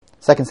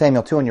2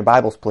 Samuel 2 in your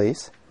Bibles,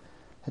 please.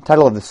 The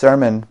title of the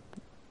sermon,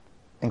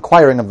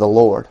 Enquiring of the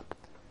Lord,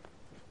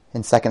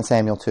 in 2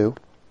 Samuel 2. You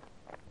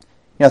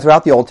know,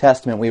 throughout the Old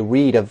Testament, we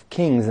read of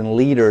kings and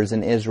leaders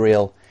in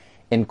Israel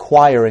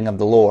inquiring of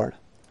the Lord.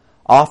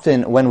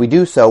 Often, when we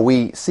do so,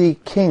 we see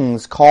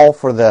kings call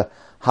for the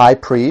high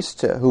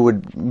priest who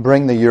would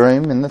bring the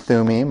Urim and the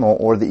Thummim,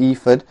 or the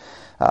ephod.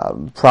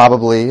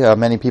 Probably,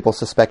 many people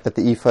suspect that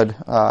the ephod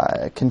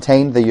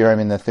contained the Urim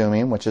and the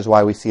Thummim, which is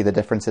why we see the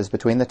differences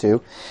between the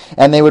two.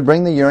 And they would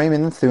bring the Urim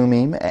and the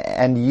Thummim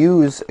and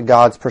use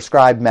God's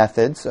prescribed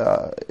methods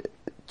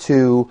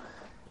to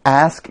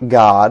ask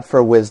God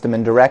for wisdom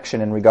and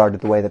direction in regard to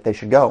the way that they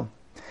should go.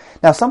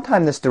 Now,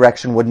 sometimes this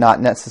direction would not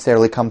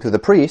necessarily come through the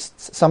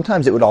priests.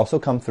 Sometimes it would also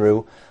come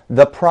through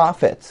the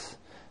prophets,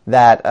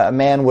 that a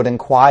man would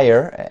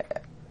inquire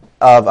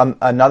of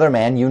another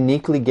man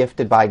uniquely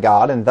gifted by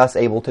God and thus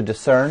able to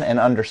discern and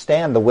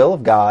understand the will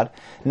of God,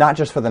 not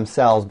just for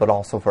themselves but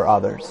also for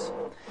others.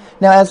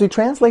 Now, as we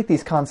translate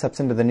these concepts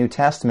into the New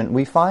Testament,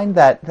 we find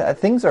that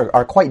things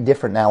are quite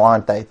different now,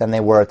 aren't they, than they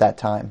were at that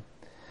time.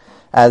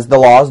 As the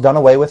law is done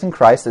away with in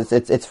Christ,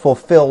 it's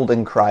fulfilled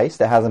in Christ.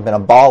 It hasn't been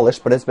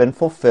abolished, but it's been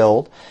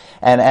fulfilled.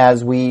 And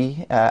as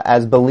we,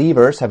 as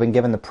believers, have been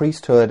given the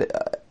priesthood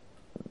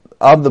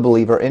of the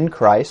believer in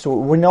Christ,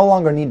 we no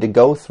longer need to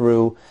go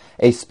through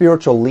a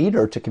spiritual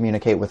leader to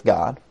communicate with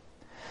God.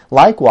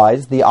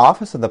 Likewise, the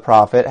office of the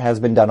prophet has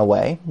been done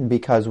away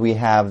because we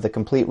have the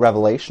complete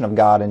revelation of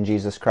God in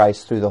Jesus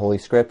Christ through the Holy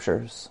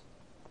Scriptures.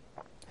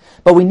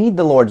 But we need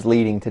the Lord's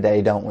leading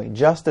today, don't we?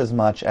 Just as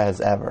much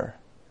as ever.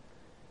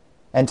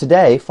 And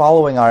today,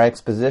 following our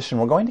exposition,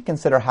 we're going to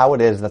consider how it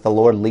is that the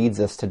Lord leads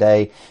us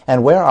today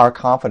and where our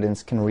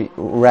confidence can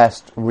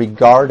rest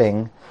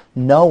regarding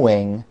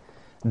knowing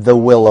the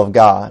will of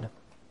God.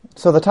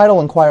 So the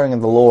title, Enquiring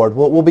of the Lord,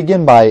 we'll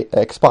begin by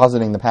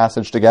expositing the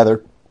passage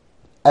together.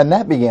 And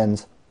that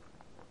begins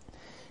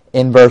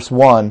in verse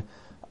 1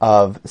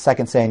 of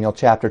 2 Samuel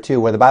chapter 2,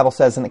 where the Bible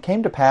says, "And it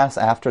came to pass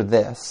after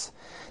this,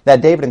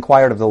 that David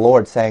inquired of the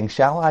Lord, saying,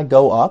 Shall I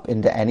go up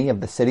into any of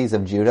the cities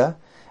of Judah?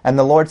 And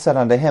the Lord said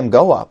unto him,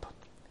 Go up.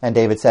 And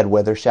David said,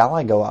 Whither shall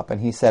I go up?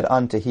 And he said,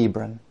 Unto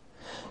Hebron."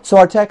 So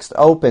our text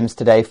opens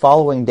today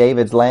following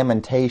David's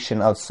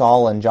lamentation of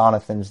Saul and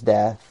Jonathan's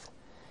death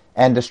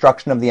and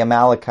destruction of the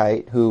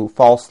Amalekite who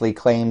falsely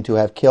claimed to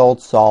have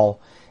killed Saul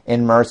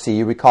in mercy.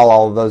 You recall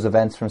all of those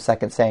events from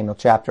 2 Samuel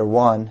chapter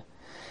 1.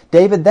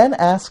 David then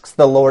asks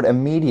the Lord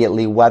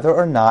immediately whether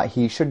or not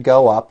he should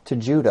go up to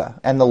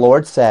Judah. And the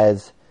Lord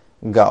says,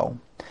 Go.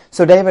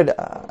 So David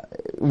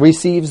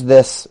receives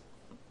this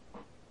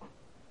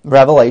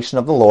revelation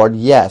of the Lord,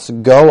 yes,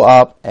 go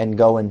up and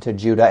go into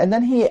Judah. And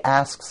then he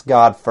asks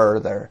God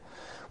further,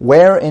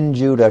 where in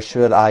Judah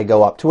should I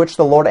go up? To which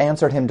the Lord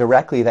answered him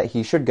directly that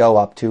he should go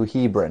up to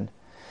Hebron.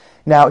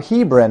 Now,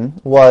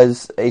 Hebron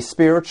was a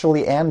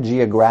spiritually and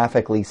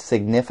geographically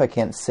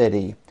significant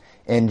city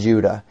in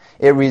Judah.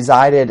 It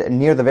resided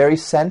near the very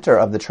center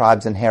of the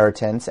tribe's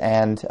inheritance,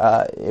 and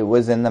it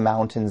was in the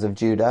mountains of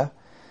Judah.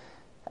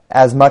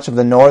 As much of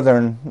the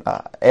northern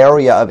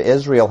area of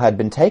Israel had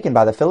been taken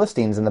by the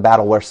Philistines in the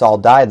battle where Saul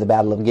died, the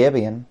Battle of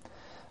Gibeon,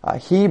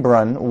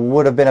 Hebron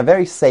would have been a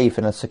very safe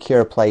and a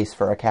secure place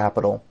for a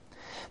capital.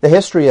 The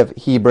history of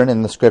Hebron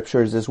in the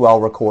Scriptures is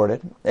well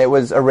recorded. It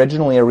was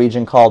originally a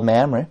region called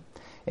Mamre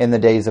in the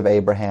days of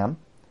Abraham.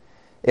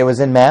 It was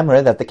in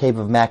Mamre that the cave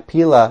of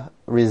Machpelah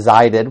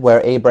resided,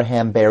 where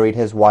Abraham buried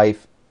his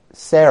wife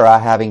Sarah,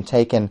 having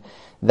taken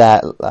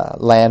that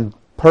land,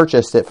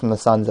 purchased it from the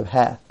sons of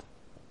Heth.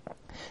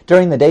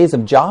 During the days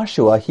of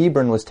Joshua,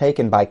 Hebron was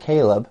taken by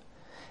Caleb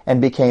and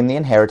became the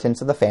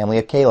inheritance of the family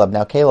of Caleb.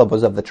 Now, Caleb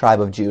was of the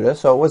tribe of Judah,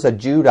 so it was a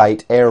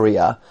Judite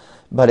area,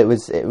 but it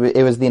was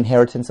the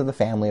inheritance of the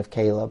family of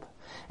Caleb.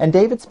 And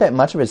David spent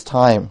much of his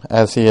time,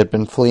 as he had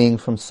been fleeing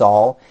from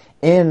Saul,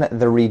 in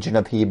the region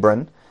of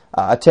Hebron,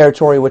 a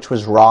territory which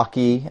was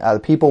rocky. The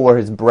people were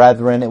his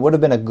brethren. It would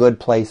have been a good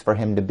place for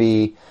him to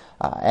be,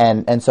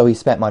 and so he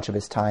spent much of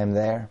his time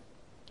there.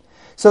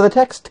 So the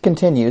text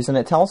continues, and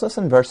it tells us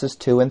in verses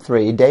 2 and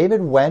 3,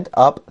 David went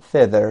up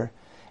thither,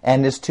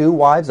 and his two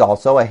wives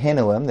also,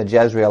 Ahinoam the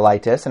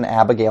Jezreelitess, and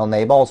Abigail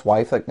Nabal's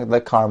wife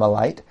the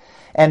Carmelite,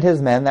 and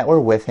his men that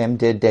were with him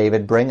did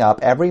David bring up,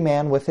 every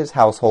man with his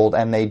household,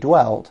 and they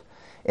dwelled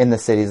in the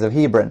cities of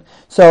Hebron.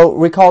 So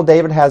recall,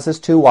 David has his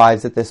two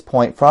wives at this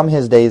point from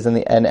his days in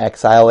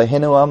exile,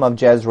 Ahinoam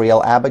of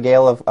Jezreel,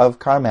 Abigail of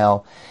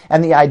Carmel.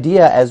 And the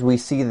idea, as we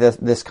see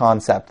this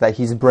concept, that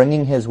he's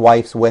bringing his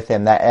wives with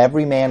him, that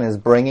every man is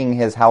bringing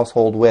his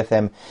household with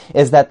him,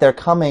 is that they're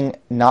coming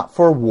not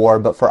for war,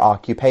 but for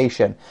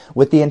occupation,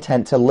 with the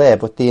intent to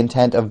live, with the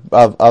intent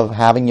of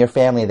having your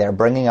family there,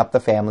 bringing up the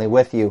family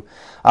with you.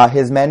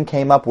 His men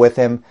came up with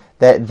him.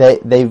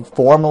 They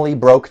formally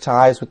broke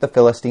ties with the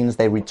Philistines.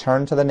 They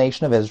returned to the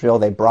nation of Israel.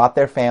 They brought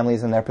their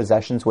families and their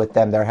possessions with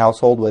them, their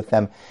household with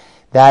them.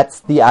 That's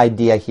the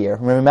idea here.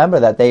 Remember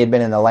that they had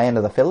been in the land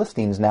of the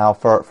Philistines now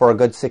for a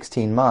good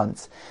 16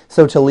 months.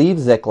 So to leave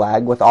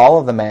Ziklag with all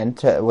of the men,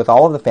 with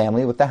all of the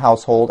family, with the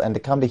household, and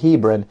to come to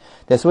Hebron,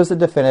 this was a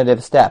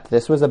definitive step.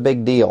 This was a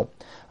big deal.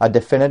 A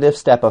definitive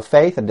step of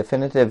faith, a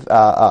definitive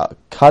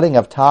cutting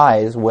of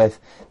ties with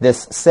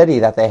this city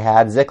that they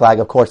had. Ziklag,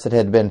 of course, it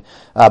had been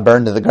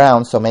burned to the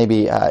ground, so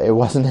maybe it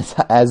wasn't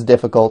as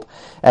difficult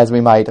as we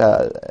might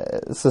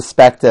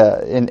suspect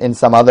in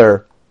some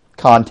other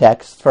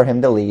context for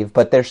him to leave,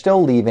 but they're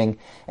still leaving,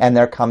 and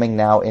they're coming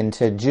now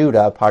into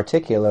Judah,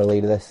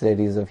 particularly to the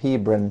cities of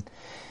Hebron.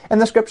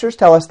 And the scriptures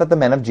tell us that the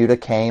men of Judah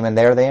came, and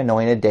there they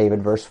anointed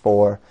David, verse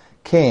 4,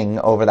 king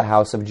over the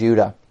house of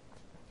Judah.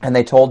 And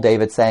they told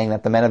David, saying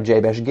that the men of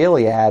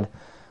Jabesh-Gilead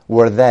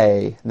were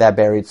they that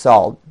buried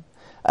Saul.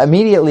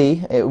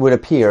 Immediately, it would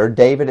appear,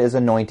 David is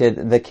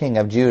anointed the king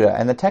of Judah,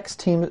 and the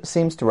text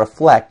seems to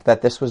reflect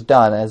that this was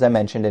done, as I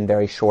mentioned, in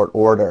very short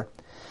order.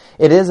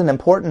 It is an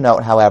important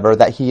note, however,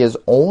 that he is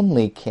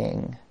only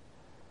king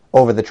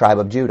over the tribe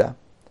of Judah.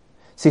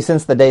 See,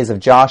 since the days of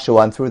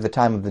Joshua and through the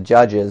time of the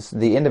judges,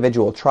 the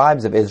individual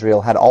tribes of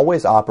Israel had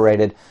always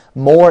operated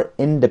more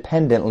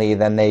independently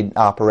than they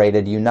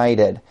operated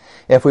united.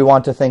 If we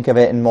want to think of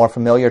it in more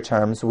familiar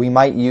terms, we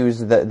might use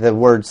the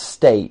word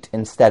state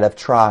instead of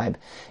tribe.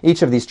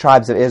 Each of these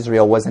tribes of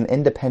Israel was an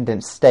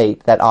independent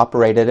state that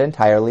operated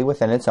entirely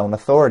within its own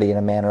authority, in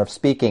a manner of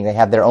speaking. They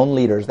had their own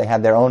leaders, they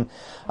had their own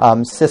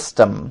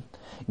system.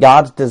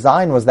 God's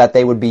design was that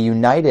they would be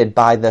united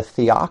by the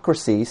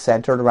theocracy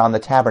centered around the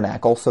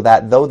tabernacle, so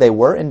that though they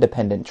were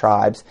independent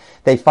tribes,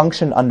 they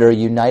functioned under a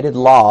united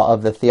law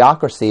of the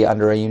theocracy,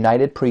 under a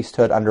united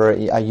priesthood, under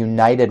a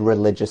united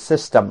religious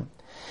system.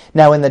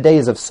 Now, in the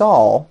days of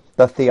Saul,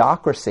 the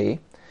theocracy,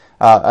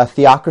 a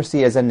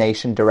theocracy is a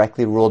nation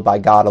directly ruled by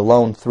God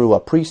alone through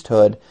a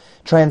priesthood,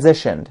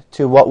 transitioned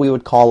to what we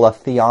would call a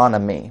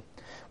theonomy,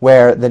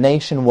 where the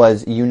nation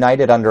was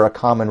united under a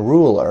common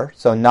ruler,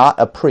 so not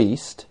a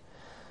priest,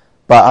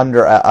 but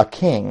under a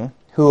king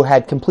who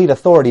had complete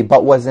authority,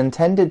 but was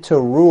intended to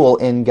rule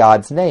in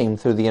God's name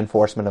through the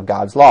enforcement of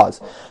God's laws.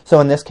 So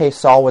in this case,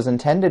 Saul was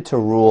intended to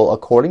rule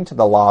according to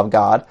the law of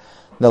God,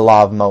 the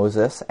law of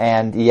Moses,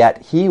 and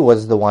yet he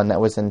was the one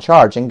that was in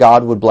charge, and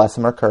God would bless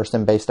him or curse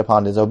him based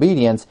upon his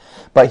obedience,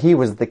 but he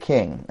was the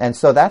king. And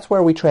so that's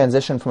where we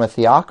transition from a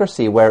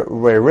theocracy where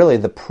really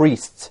the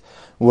priests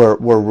were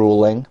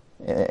ruling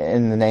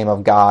in the name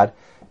of God,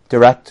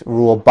 direct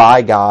rule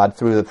by God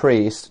through the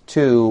priest,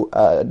 to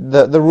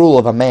the rule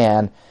of a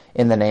man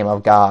in the name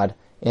of God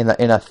in a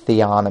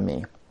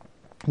theonomy.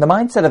 The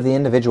mindset of the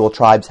individual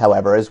tribes,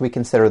 however, as we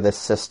consider this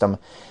system,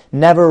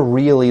 never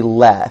really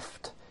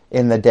left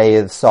in the day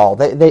of Saul.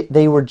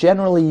 They were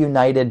generally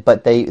united,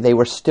 but they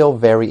were still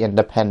very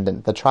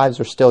independent. The tribes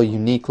were still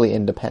uniquely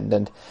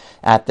independent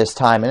at this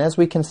time. And as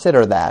we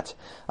consider that,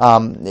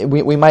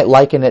 we might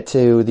liken it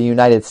to the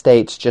United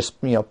States just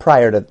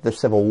prior to the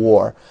Civil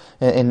War.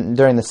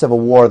 During the Civil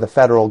War, the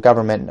federal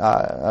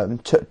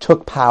government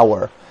took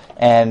power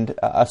and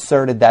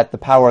asserted that the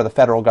power of the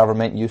federal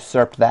government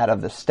usurped that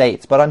of the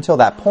states. But until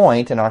that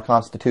point, in our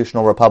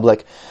constitutional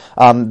republic,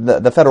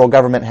 the federal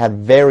government had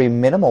very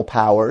minimal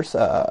powers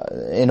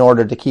in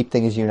order to keep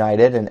things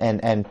united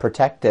and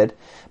protected.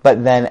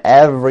 But then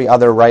every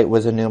other right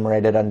was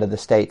enumerated under the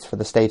states for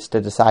the states to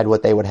decide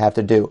what they would have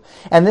to do.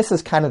 And this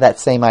is kind of that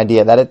same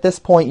idea, that at this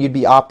point you'd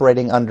be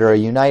operating under a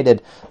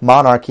united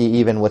monarchy,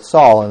 even with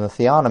Saul and the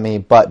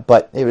theonomy,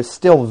 but it was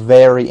still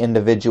very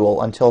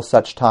individual until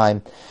such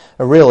time,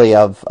 really,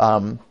 of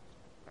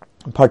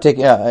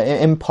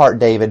in part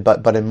David,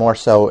 but in more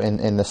so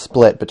in the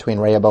split between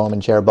Rehoboam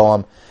and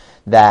Jeroboam,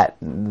 that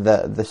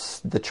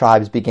the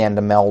tribes began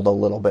to meld a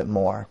little bit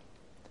more.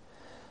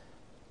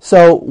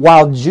 So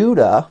while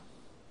Judah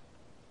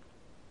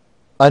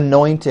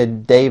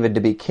anointed David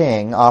to be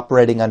king,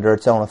 operating under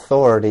its own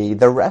authority,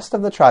 the rest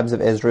of the tribes of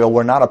Israel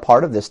were not a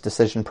part of this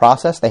decision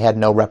process. They had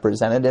no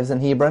representatives in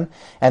Hebron,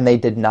 and they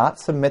did not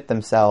submit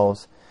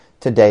themselves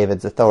to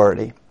David's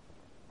authority.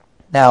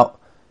 Now,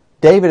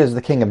 David is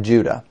the king of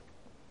Judah.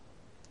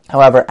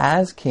 However,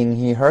 as king,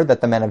 he heard that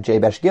the men of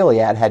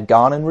Jabesh-Gilead had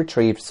gone and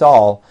retrieved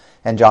Saul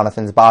and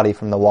Jonathan's body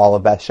from the wall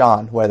of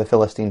Bethshan, where the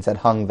Philistines had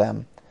hung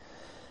them.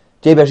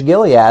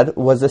 Jabesh-Gilead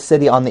was a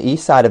city on the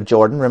east side of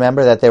Jordan.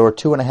 Remember that there were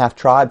 2.5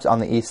 tribes on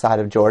the east side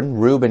of Jordan,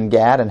 Reuben,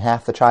 Gad, and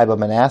half the tribe of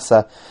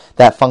Manasseh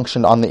that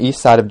functioned on the east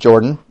side of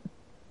Jordan.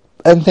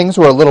 And things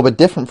were a little bit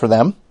different for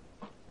them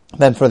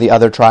than for the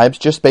other tribes,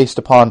 just based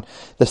upon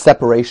the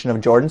separation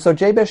of Jordan. So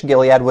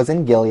Jabesh-Gilead was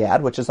in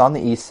Gilead, which is on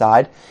the east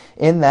side,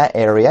 in that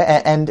area.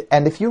 And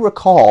if you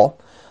recall,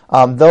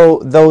 though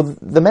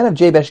the men of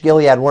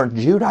Jabesh-Gilead weren't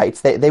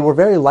Judites, they were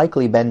very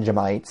likely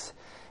Benjamites,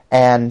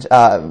 and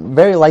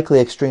very likely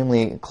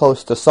extremely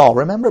close to Saul.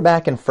 Remember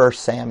back in 1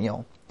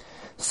 Samuel,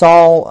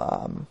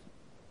 Saul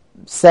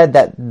said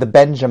that the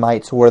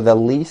Benjamites were the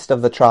least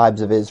of the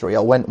tribes of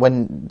Israel.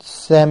 When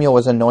Samuel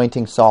was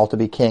anointing Saul to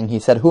be king, he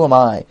said, "Who am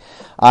I?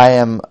 I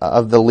am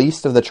of the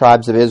least of the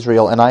tribes of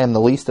Israel, and I am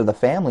the least of the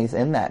families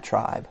in that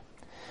tribe."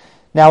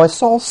 Now, as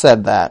Saul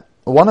said that,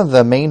 one of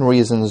the main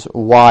reasons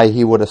why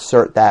he would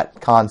assert that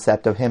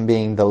concept of him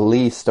being the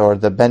least, or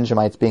the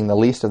Benjamites being the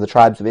least of the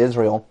tribes of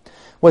Israel,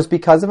 was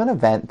because of an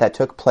event that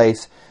took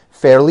place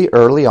fairly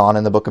early on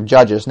in the book of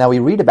Judges. Now, we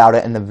read about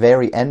it in the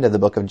very end of the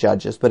book of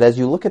Judges, but as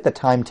you look at the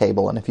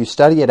timetable, and if you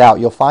study it out,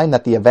 you'll find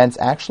that the events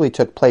actually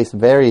took place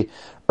very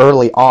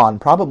early on,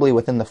 probably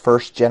within the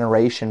first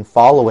generation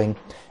following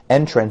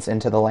entrance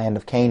into the land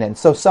of Canaan.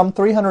 So some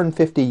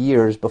 350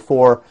 years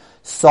before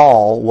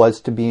Saul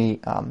was to be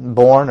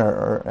born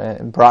or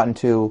brought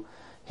into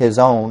his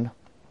own,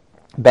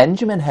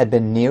 Benjamin had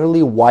been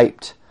nearly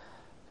wiped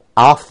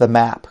off the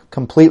map,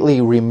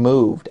 completely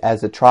removed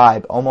as a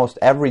tribe. Almost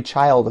every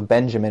child of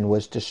Benjamin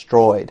was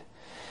destroyed.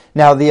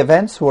 Now, the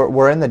events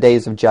were in the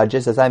days of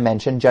Judges, as I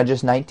mentioned.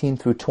 Judges 19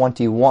 through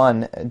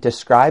 21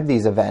 describe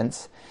these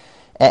events,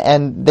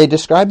 and they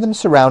describe them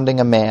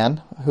surrounding a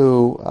man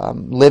who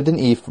lived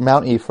in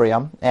Mount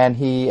Ephraim, and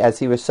he, as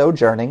he was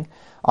sojourning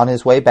on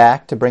his way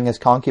back to bring his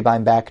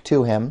concubine back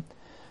to him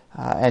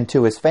and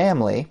to his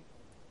family,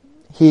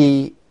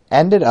 he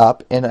ended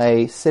up in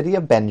a city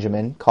of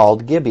Benjamin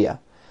called Gibeah.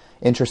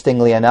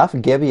 Interestingly enough,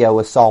 Gibeah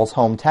was Saul's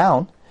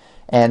hometown,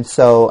 and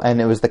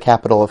it was the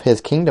capital of his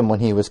kingdom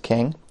when he was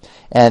king.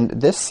 And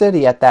this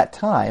city at that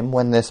time,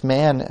 when this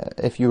man,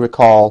 if you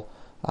recall,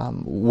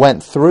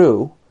 went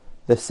through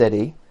the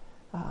city,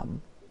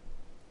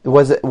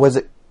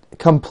 was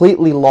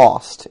completely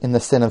lost in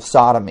the sin of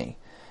sodomy.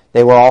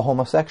 They were all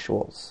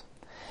homosexuals.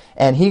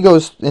 And he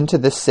goes into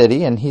this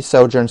city and he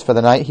sojourns for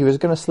the night. He was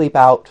going to sleep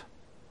out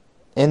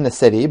in the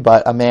city,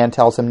 but a man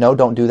tells him, "No,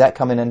 don't do that,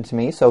 come in to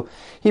me." So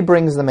he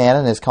brings the man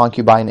and his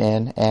concubine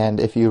in,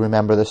 and if you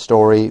remember the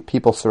story,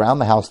 people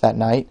surround the house that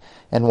night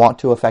and want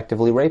to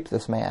effectively rape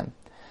this man.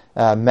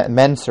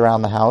 Men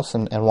surround the house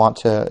and want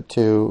to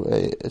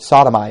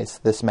sodomize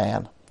this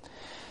man.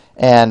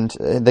 And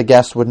the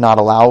guests would not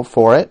allow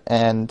for it,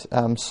 and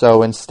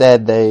so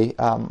instead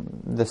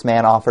this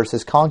man offers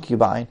his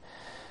concubine.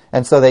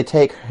 And so they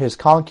take his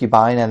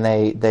concubine and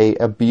they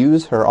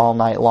abuse her all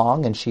night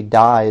long, and she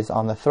dies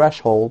on the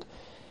threshold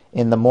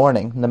in the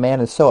morning. And the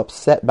man is so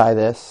upset by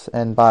this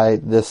and by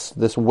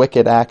this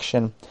wicked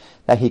action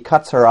that he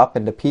cuts her up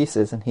into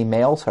pieces and he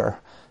mails her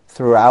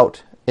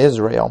throughout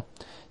Israel,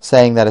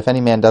 saying that if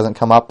any man doesn't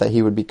come up, that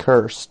he would be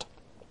cursed,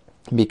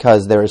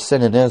 because there is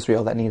sin in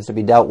Israel that needs to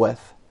be dealt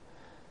with.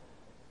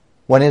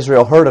 When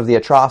Israel heard of the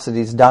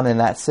atrocities done in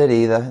that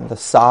city, the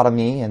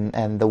sodomy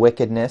and the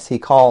wickedness, he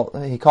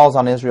calls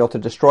on Israel to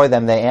destroy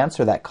them. They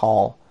answer that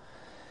call.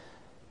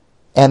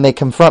 And they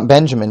confront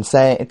Benjamin,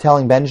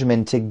 telling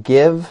Benjamin to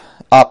give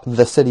up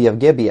the city of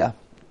Gibeah.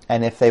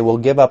 And if they will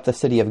give up the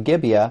city of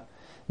Gibeah,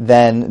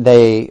 then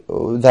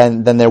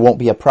there won't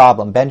be a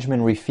problem.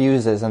 Benjamin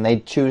refuses, and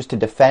they choose to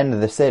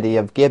defend the city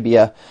of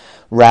Gibeah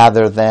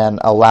rather than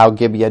allow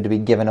Gibeah to be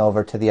given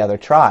over to the other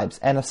tribes.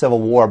 And a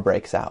civil war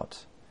breaks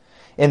out.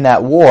 In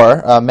that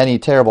war, many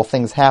terrible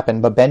things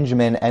happen, but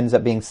Benjamin ends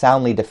up being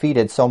soundly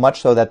defeated, so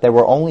much so that there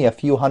were only a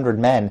few hundred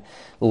men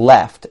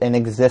left in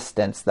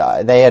existence.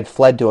 They had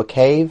fled to a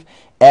cave.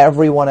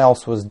 Everyone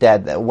else was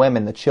dead. The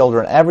women, the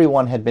children,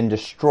 everyone had been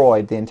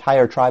destroyed. The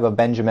entire tribe of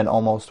Benjamin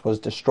almost was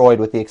destroyed,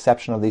 with the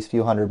exception of these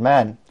few hundred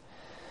men.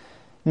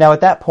 Now,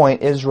 at that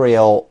point,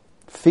 Israel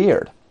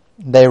feared.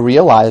 They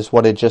realized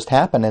what had just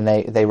happened, and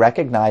they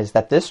recognized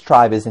that this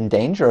tribe is in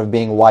danger of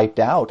being wiped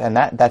out, and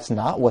that's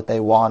not what they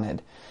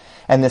wanted.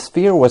 And this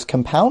fear was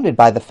compounded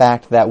by the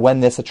fact that when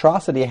this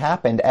atrocity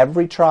happened,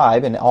 every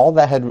tribe and all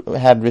that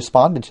had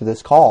responded to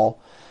this call,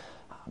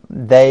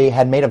 they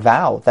had made a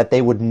vow that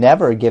they would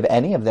never give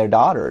any of their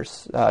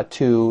daughters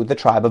to the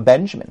tribe of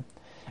Benjamin.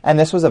 And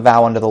this was a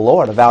vow unto the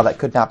Lord, a vow that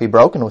could not be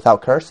broken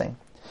without cursing.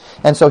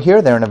 And so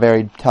here they're in a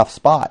very tough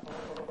spot.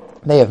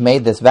 They have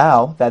made this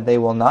vow that they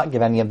will not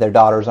give any of their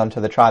daughters unto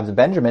the tribes of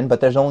Benjamin,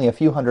 but there's only a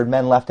few hundred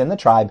men left in the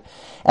tribe,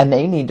 and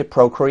they need to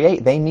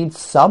procreate. They need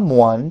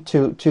someone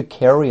to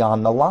carry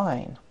on the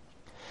line.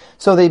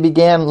 So they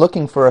began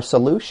looking for a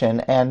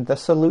solution, and the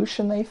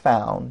solution they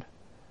found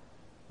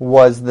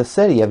was the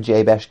city of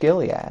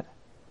Jabesh-Gilead.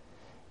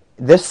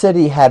 This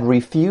city had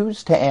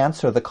refused to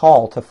answer the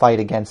call to fight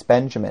against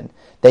Benjamin.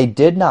 They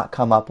did not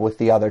come up with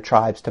the other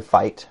tribes to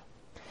fight.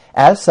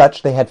 As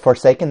such, they had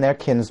forsaken their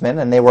kinsmen,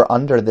 and they were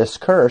under this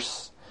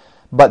curse,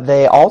 but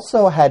they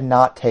also had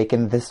not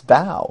taken this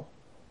vow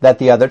that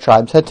the other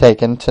tribes had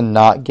taken to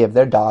not give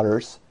their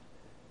daughters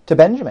to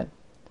Benjamin.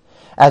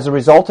 As a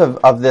result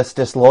of this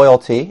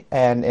disloyalty,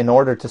 and in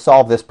order to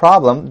solve this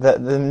problem,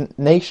 the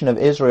nation of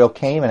Israel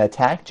came and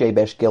attacked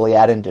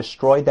Jabesh-Gilead and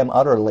destroyed them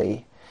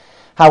utterly.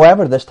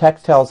 However, this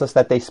text tells us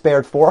that they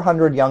spared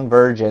 400 young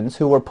virgins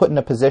who were put in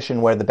a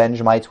position where the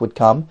Benjamites would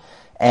come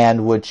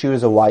and would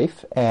choose a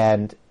wife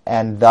and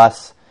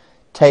thus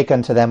take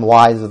unto them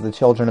wives of the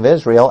children of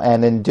Israel,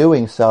 and in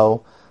doing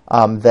so,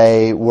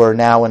 they were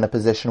now in a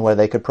position where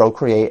they could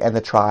procreate, and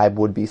the tribe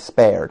would be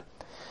spared.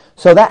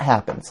 So that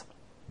happens,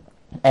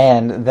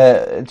 and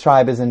the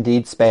tribe is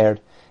indeed spared,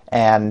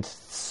 And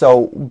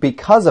so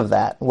because of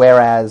that,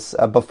 whereas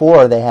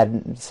before they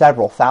had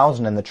several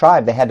thousand in the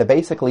tribe, they had to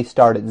basically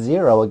start at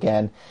zero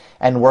again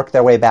and work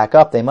their way back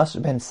up. They must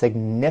have been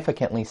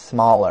significantly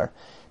smaller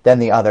than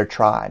the other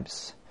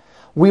tribes.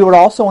 We would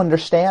also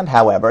understand,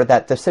 however,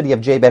 that the city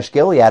of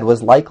Jabesh-Gilead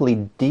was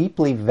likely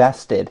deeply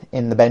vested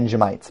in the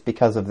Benjamites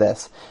because of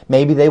this.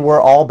 Maybe they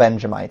were all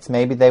Benjamites.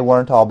 Maybe they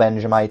weren't all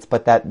Benjamites,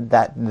 but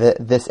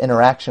this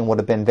interaction would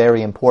have been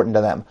very important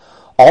to them.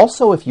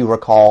 Also, if you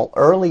recall,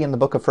 early in the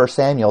book of 1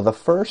 Samuel, the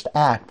first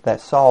act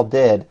that Saul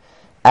did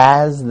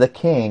as the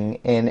king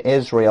in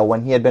Israel,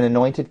 when he had been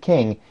anointed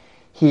king,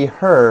 he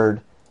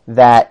heard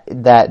that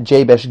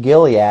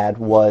Jabesh-Gilead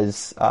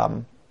was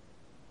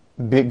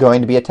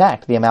going to be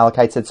attacked. The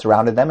Amalekites had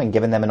surrounded them and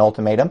given them an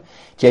ultimatum.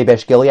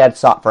 Jabesh-Gilead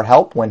sought for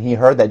help. When he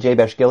heard that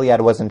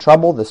Jabesh-Gilead was in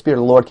trouble, the Spirit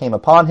of the Lord came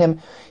upon him.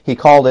 He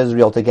called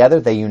Israel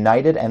together. They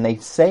united, and they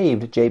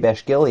saved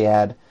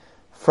Jabesh-Gilead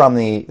from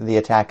the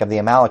attack of the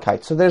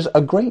Amalekites. So there's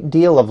a great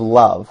deal of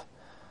love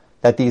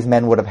that these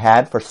men would have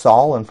had for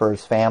Saul and for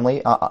his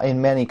family in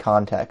many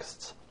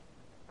contexts.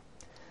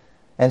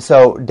 And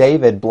so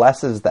David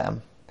blesses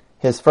them.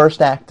 His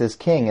first act as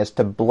king is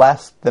to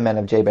bless the men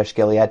of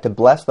Jabesh-Gilead, to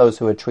bless those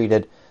who had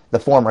treated the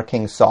former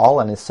king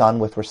Saul and his son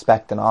with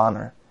respect and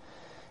honor.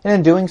 And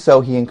in doing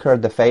so, he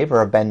incurred the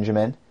favor of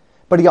Benjamin,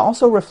 but he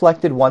also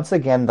reflected once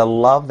again the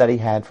love that he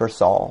had for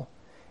Saul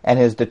and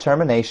his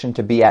determination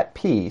to be at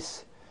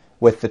peace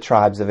with the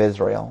tribes of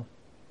Israel.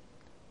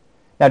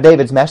 Now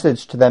David's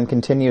message to them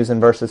continues in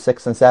verses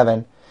 6 and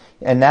 7.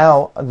 And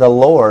now the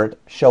Lord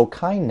show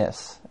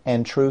kindness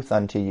and truth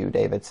unto you,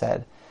 David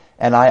said.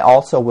 And I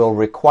also will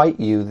requite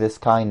you this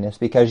kindness,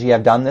 because ye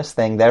have done this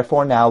thing.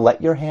 Therefore now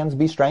let your hands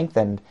be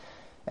strengthened,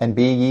 and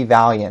be ye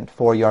valiant.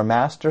 For your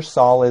master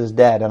Saul is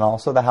dead, and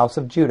also the house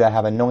of Judah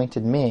have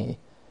anointed me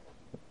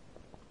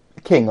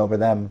king over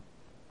them.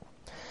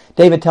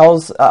 David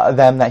tells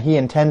them that he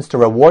intends to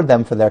reward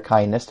them for their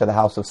kindness to the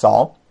house of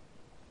Saul.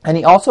 And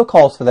he also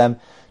calls for them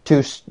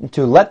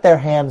to let their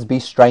hands be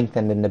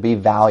strengthened and to be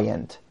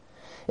valiant.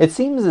 It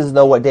seems as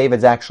though what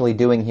David's actually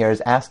doing here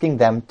is asking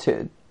them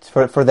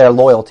for their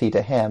loyalty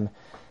to him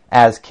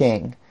as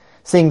king.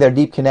 Seeing their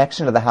deep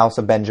connection to the house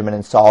of Benjamin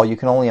and Saul, you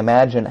can only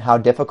imagine how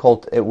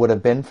difficult it would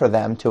have been for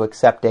them to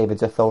accept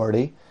David's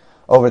authority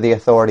over the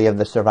authority of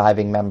the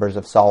surviving members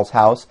of Saul's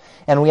house.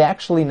 And we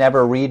actually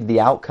never read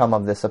the outcome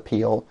of this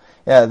appeal.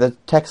 The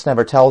text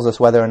never tells us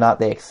whether or not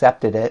they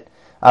accepted it,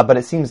 but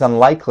it seems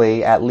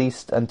unlikely, at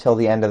least until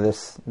the end of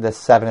this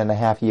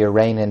 7.5-year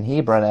reign in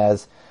Hebron,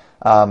 as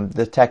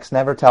the text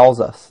never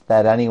tells us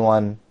that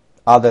anyone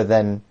other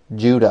than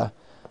Judah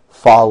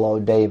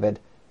followed David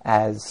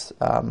as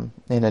in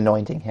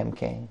anointing him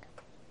king.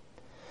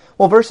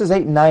 Well, verses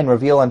 8 and 9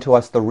 reveal unto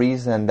us the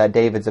reason that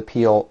David's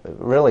appeal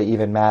really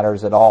even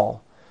matters at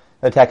all.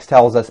 The text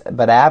tells us,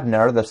 But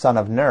Abner, the son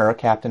of Ner,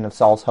 captain of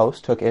Saul's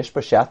host, took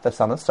Ishbosheth, the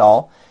son of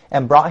Saul,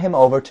 and brought him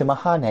over to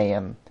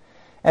Mahanaim,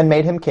 and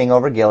made him king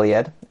over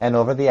Gilead, and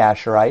over the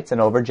Asherites,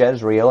 and over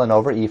Jezreel, and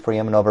over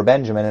Ephraim, and over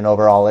Benjamin, and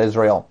over all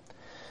Israel.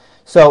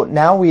 So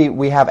now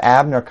we have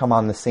Abner come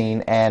on the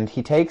scene, and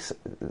he takes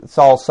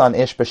Saul's son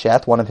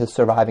Ishbosheth, one of his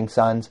surviving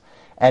sons,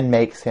 and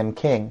makes him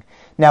king.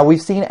 Now,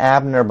 we've seen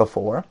Abner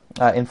before.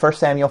 In 1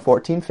 Samuel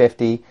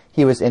 14:50,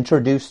 he was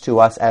introduced to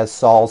us as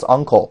Saul's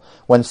uncle.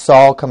 When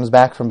Saul comes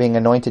back from being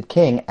anointed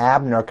king,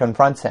 Abner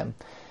confronts him.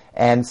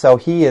 And so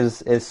he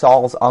is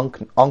Saul's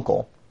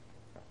uncle.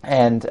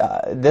 And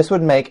this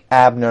would make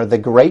Abner the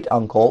great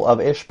uncle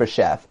of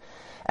Ishbosheth.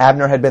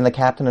 Abner had been the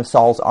captain of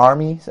Saul's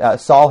army.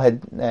 Saul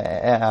had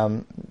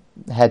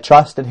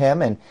trusted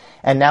him,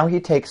 and now he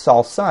takes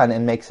Saul's son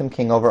and makes him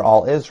king over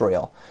all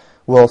Israel.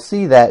 We'll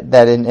see that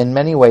in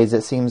many ways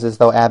it seems as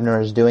though Abner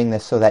is doing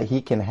this so that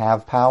he can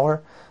have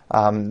power,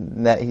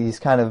 that he's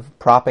kind of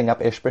propping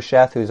up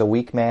Ishbosheth, who's a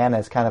weak man,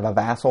 as kind of a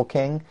vassal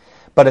king.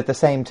 But at the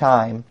same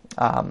time,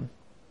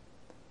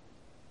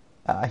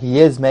 he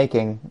is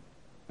making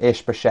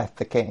Ishbosheth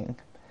the king.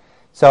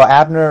 So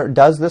Abner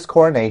does this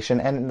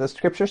coronation, and the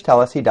scriptures tell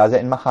us he does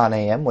it in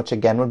Mahanaim, which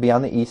again would be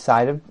on the east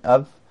side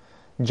of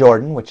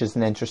Jordan, which is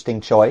an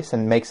interesting choice,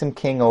 and makes him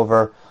king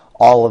over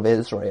all of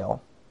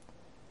Israel.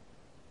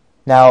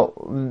 Now,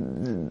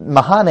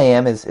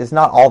 Mahanaim is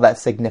not all that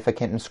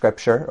significant in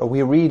Scripture.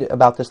 We read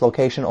about this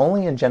location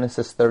only in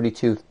Genesis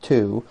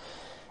 32:2,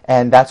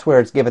 and that's where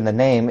it's given the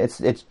name. It's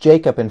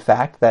Jacob, in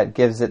fact, that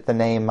gives it the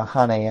name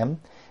Mahanaim,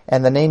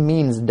 and the name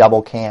means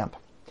double camp.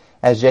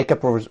 As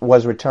Jacob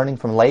was returning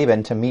from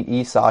Laban to meet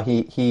Esau,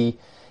 he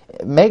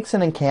makes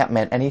an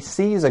encampment, and he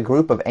sees a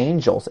group of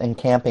angels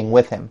encamping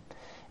with him.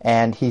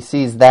 And he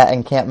sees that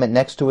encampment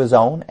next to his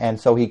own, and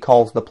so he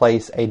calls the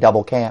place a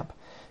double camp,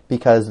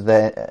 because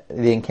the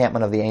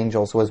encampment of the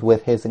angels was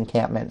with his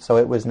encampment. So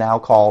it was now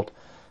called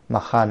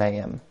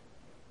Mahanaim.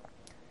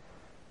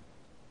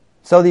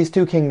 So these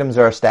two kingdoms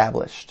are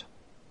established.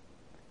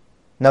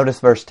 Notice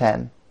verse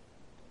 10.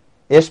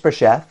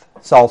 Ishbosheth,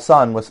 Saul's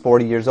son, was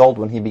 40 years old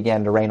when he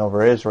began to reign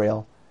over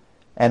Israel,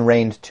 and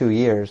reigned 2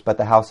 years, but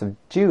the house of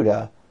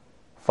Judah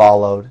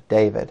followed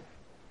David.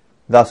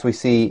 Thus we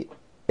see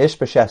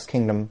Ishbosheth's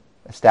kingdom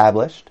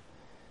established.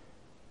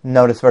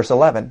 Notice verse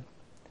 11.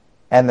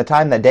 And the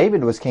time that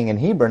David was king in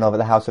Hebron over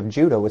the house of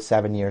Judah was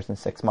 7 years and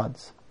 6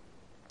 months.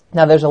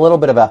 Now there's a little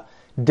bit of a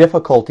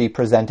difficulty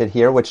presented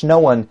here, which no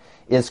one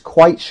is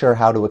quite sure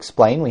how to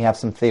explain. We have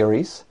some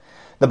theories.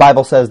 The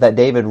Bible says that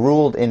David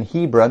ruled in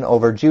Hebron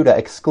over Judah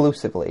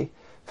exclusively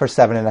for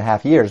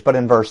 7.5 years. But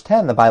in verse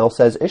 10, the Bible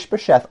says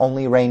Ishbosheth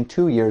only reigned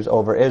 2 years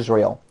over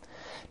Israel.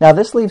 Now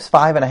this leaves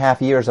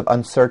 5.5 years of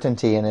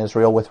uncertainty in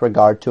Israel with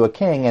regard to a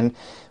king, and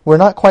we're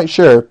not quite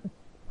sure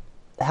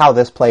how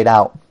this played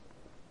out.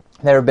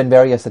 There have been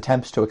various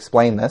attempts to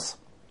explain this.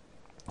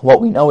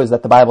 What we know is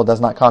that the Bible does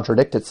not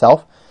contradict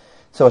itself,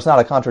 so it's not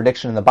a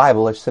contradiction in the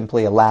Bible, it's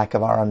simply a lack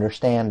of our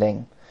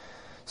understanding.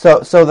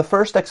 So the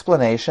first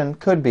explanation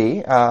could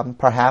be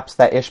perhaps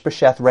that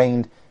Ishbosheth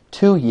reigned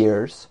 2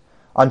 years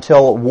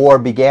until war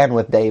began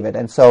with David,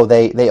 and so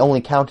they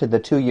only counted the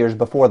 2 years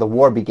before the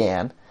war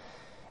began.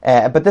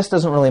 But this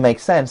doesn't really make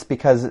sense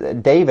because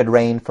David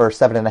reigned for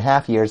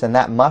 7.5 years, and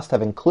that must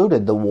have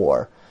included the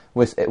war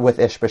with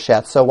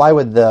Ishbosheth. So why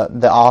would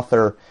the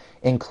author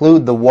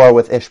include the war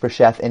with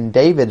Ishbosheth in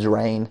David's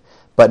reign,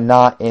 but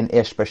not in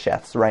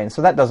Ishbosheth's reign?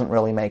 So that doesn't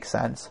really make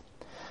sense.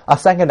 A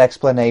second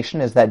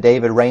explanation is that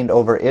David reigned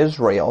over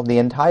Israel, the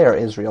entire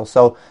Israel.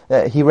 So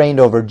he reigned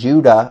over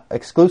Judah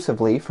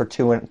exclusively for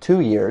 2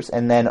 years,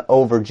 and then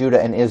over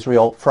Judah and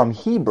Israel from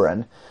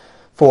Hebron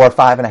for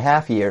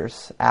 5.5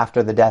 years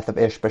after the death of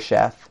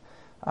Ishbosheth,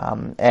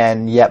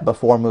 and yet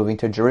before moving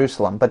to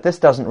Jerusalem. But this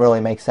doesn't really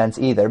make sense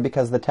either,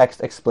 because the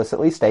text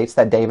explicitly states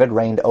that David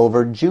reigned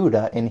over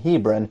Judah in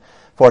Hebron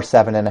for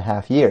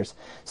 7.5 years.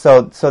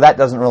 So that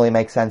doesn't really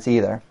make sense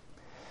either.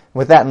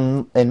 With that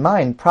in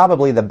mind,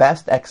 probably the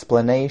best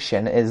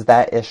explanation is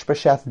that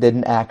Ishbosheth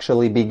didn't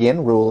actually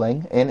begin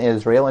ruling in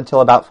Israel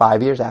until about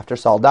 5 years after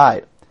Saul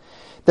died.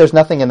 There's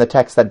nothing in the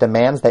text that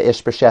demands that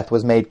Ishbosheth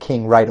was made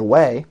king right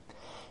away.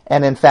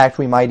 And in fact,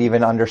 we might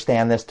even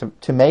understand this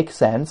to make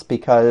sense,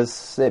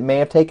 because it may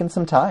have taken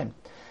some time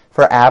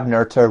for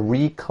Abner to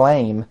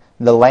reclaim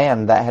the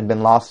land that had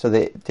been lost to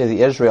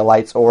the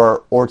Israelites,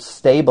 or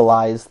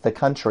stabilize the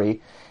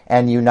country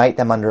and unite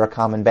them under a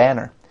common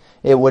banner.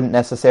 It wouldn't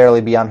necessarily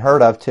be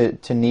unheard of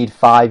to need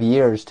 5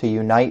 years to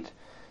unite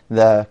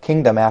the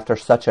kingdom after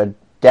such a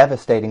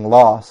devastating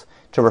loss,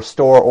 to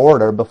restore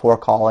order before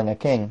calling a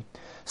king.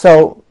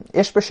 So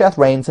Ishbosheth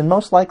reigns, and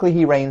most likely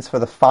he reigns for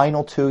the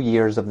final 2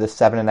 years of the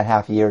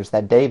 7.5 years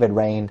that David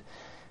reigned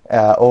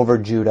over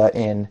Judah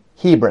in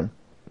Hebron.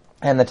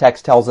 And the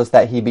text tells us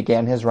that he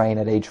began his reign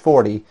at age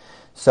 40,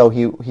 so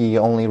he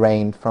only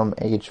reigned from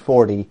age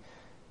 40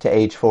 to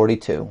age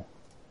 42.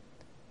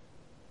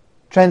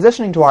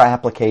 Transitioning to our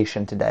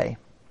application today,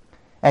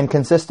 and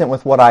consistent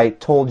with what I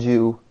told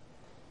you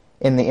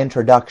in the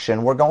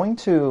introduction, we're going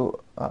to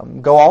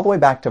go all the way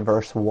back to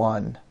verse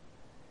 1.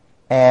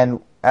 And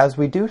as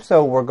we do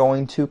so, we're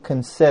going to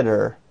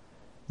consider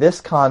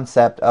this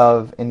concept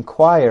of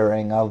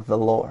inquiring of the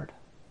Lord.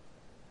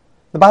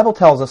 The Bible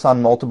tells us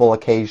on multiple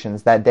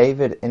occasions that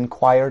David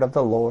inquired of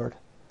the Lord,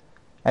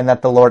 and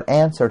that the Lord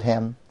answered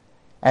him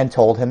and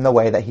told him the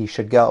way that he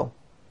should go.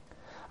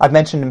 I've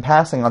mentioned in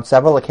passing on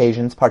several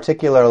occasions,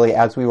 particularly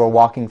as we were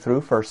walking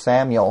through 1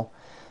 Samuel,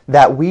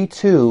 that we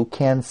too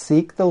can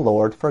seek the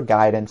Lord for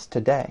guidance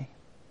today.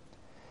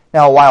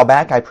 Now, a while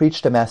back I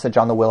preached a message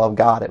on the will of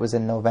God. It was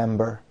in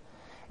November.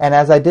 And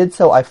as I did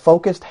so, I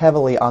focused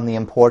heavily on the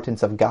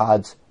importance of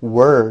God's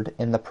Word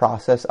in the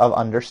process of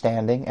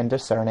understanding and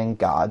discerning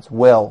God's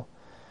will.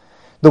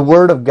 The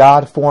Word of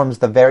God forms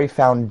the very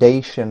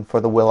foundation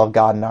for the will of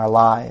God in our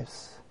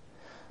lives.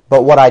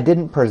 But what I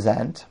didn't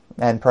present,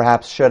 and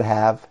perhaps should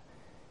have,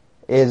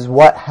 is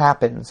what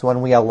happens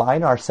when we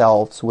align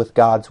ourselves with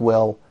God's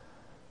will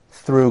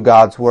through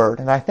God's Word.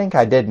 And I think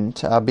I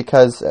didn't,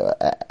 because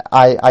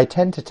I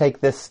tend to take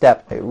this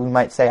step, we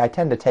might say I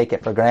tend to take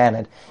it for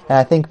granted, and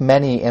I think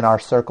many in our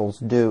circles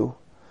do.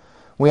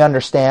 We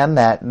understand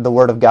that the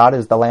Word of God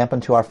is the lamp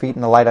unto our feet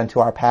and the light unto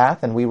our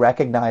path, and we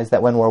recognize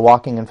that when we're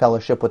walking in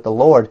fellowship with the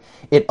Lord,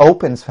 it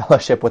opens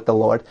fellowship with the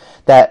Lord,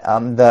 that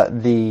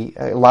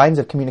the lines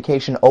of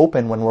communication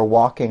open when we're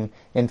walking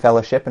in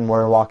fellowship and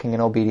we're walking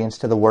in obedience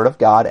to the Word of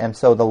God, and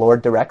so the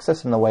Lord directs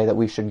us in the way that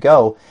we should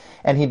go,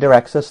 and He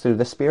directs us through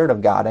the Spirit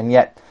of God. And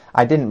yet,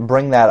 I didn't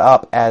bring that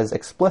up as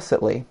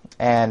explicitly,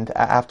 and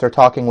after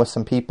talking with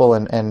some people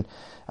and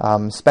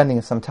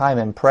spending some time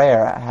in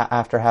prayer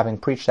after having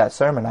preached that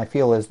sermon, I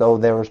feel as though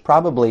there was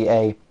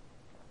probably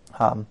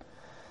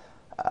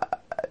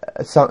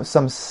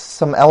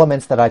some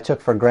elements that I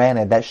took for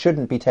granted that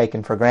shouldn't be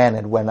taken for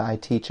granted when I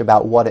teach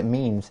about what it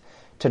means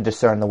to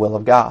discern the will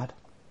of God.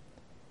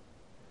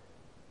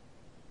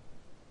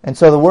 And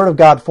so the Word of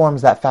God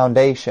forms that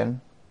foundation,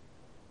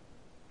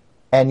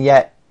 and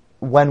yet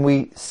when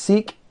we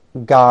seek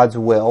God's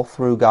will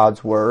through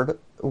God's Word,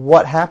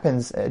 what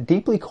happens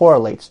deeply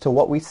correlates to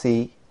what we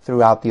see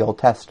throughout the Old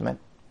Testament.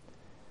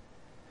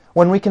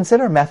 When we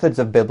consider methods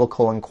of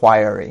biblical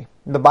inquiry,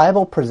 the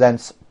Bible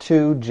presents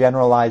two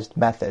generalized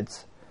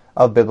methods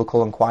of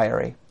biblical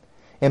inquiry.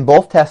 In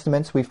both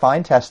Testaments, we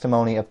find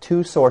testimony of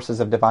two sources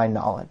of divine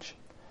knowledge.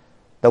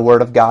 the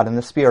Word of God and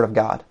the Spirit of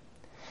God.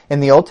 In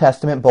the Old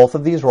Testament, both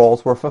of these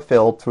roles were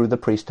fulfilled through the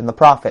priest and the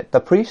prophet. The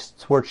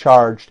priests were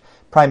charged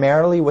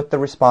primarily with the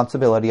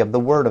responsibility of the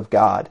Word of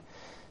God,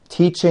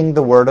 teaching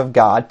the Word of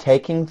God,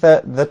 taking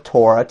the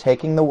Torah,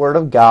 taking the Word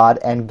of God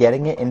and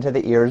getting it into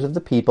the ears of the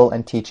people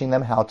and teaching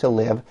them how to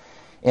live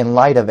in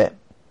light of it.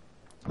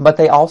 But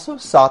they also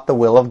sought the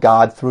will of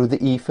God through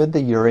the ephod,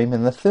 the Urim,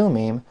 and the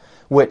Thummim,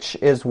 which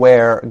is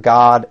where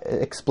God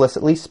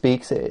explicitly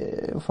speaks.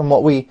 From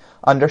what we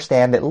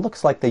understand, it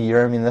looks like the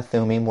Urim and the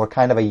Thummim were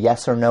kind of a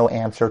yes or no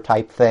answer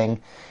type thing.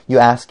 You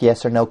ask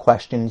yes or no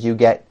questions, you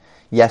get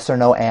yes or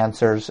no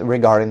answers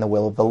regarding the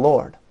will of the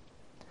Lord.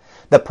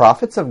 The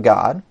prophets of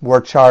God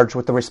were charged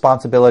with the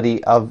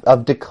responsibility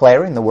of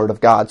declaring the Word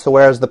of God. So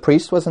whereas the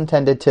priest was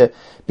intended to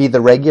be the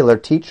regular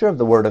teacher of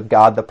the Word of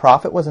God, the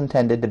prophet was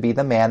intended to be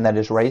the man that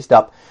is raised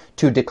up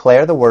to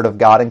declare the Word of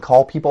God and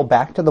call people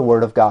back to the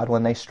Word of God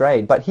when they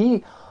strayed. But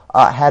he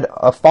had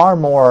a far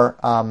more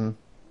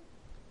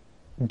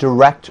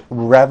direct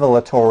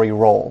revelatory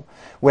role.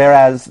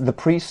 Whereas the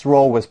priest's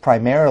role was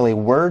primarily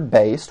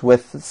word-based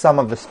with some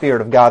of the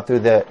Spirit of God through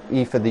the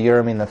ephod, the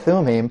Urim, and the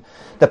Thummim,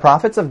 the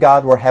prophets of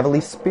God were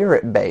heavily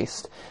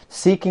Spirit-based,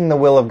 seeking the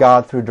will of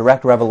God through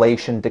direct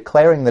revelation,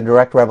 declaring the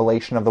direct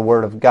revelation of the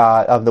Word of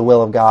God, of the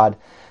will of God,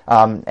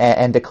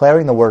 and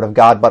declaring the Word of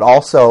God, but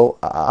also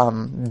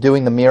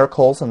doing the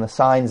miracles and the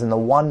signs and the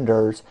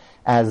wonders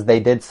as they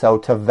did so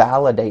to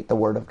validate the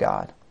Word of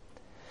God.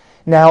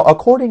 Now,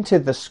 according to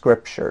the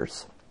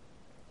Scriptures,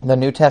 the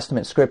New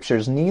Testament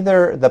Scriptures,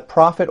 neither the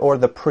prophet or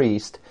the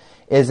priest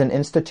is an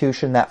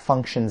institution that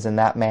functions in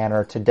that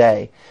manner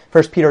today.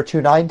 1 Peter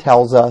 2:9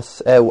 tells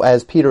us,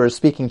 as Peter is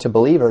speaking to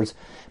believers,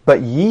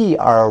 "But ye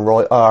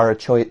are a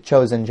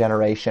chosen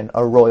generation,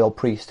 a royal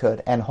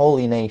priesthood, and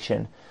holy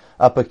nation,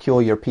 a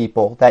peculiar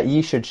people, that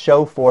ye should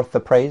show forth the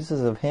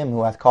praises of him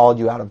who hath called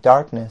you out of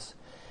darkness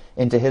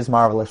into his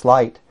marvelous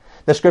light."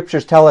 The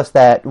Scriptures tell us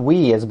that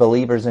we, as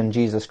believers in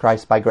Jesus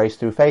Christ by grace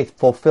through faith,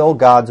 fulfill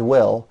God's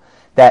will,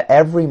 that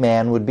every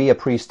man would be a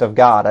priest of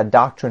God, a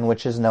doctrine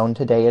which is known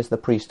today as the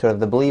priesthood of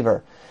the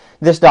believer.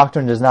 This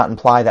doctrine does not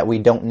imply that we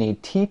don't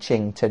need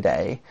teaching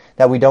today,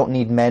 that we don't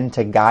need men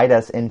to guide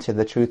us into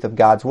the truth of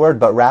God's Word,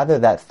 but rather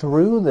that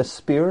through the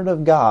Spirit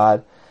of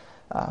God,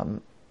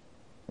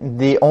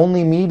 the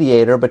only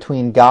mediator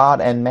between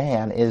God and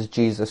man is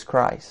Jesus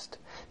Christ.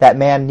 That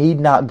man need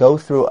not go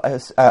through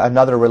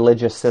another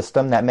religious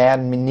system, that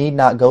man need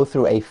not go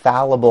through a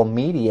fallible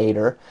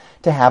mediator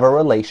to have a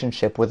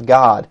relationship with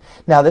God.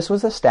 Now, this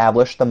was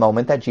established the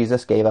moment that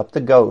Jesus gave up the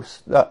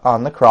ghost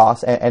on the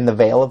cross, and the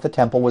veil of the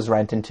temple was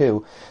rent in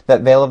two.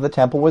 That veil of the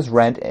temple was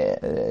rent,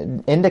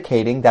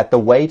 indicating that the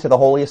way to the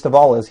holiest of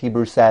all, as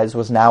Hebrews says,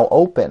 was now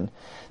open.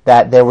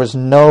 That there was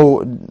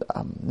no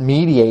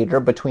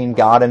mediator between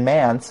God and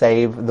man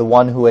save the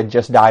one who had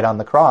just died on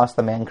the cross,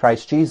 the man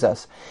Christ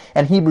Jesus.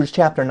 And Hebrews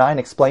chapter 9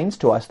 explains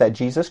to us that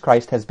Jesus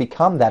Christ has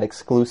become that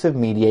exclusive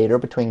mediator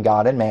between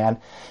God and man,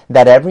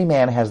 that every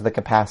man has the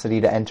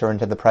capacity to enter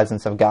into the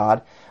presence of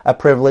God, a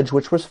privilege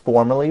which was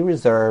formerly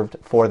reserved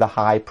for the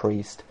high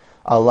priest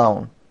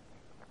alone.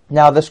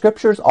 Now, the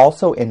Scriptures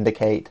also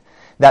indicate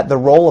that the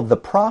role of the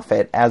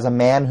prophet as a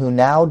man who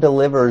now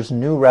delivers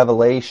new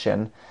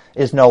revelation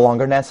is no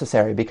longer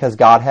necessary, because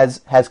God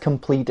has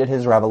completed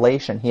his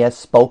revelation. He has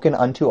spoken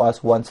unto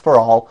us once for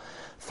all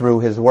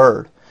through his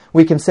word.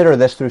 We consider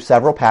this through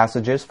several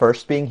passages,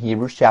 first being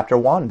Hebrews chapter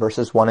 1,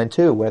 verses 1 and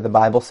 2, where the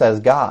Bible says,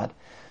 "God,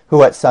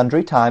 who at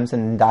sundry times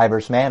and in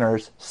divers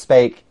manners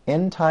spake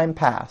in time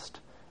past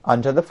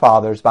unto the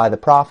fathers by the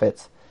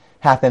prophets,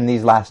 hath in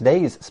these last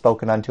days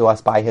spoken unto us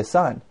by his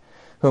Son,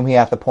 whom he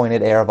hath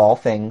appointed heir of all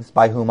things,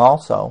 by whom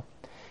also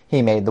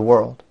he made the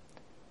worlds.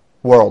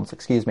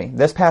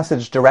 This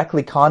passage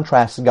directly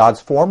contrasts God's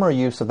former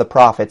use of the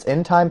prophets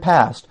in time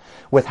past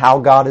with how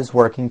God is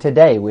working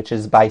today, which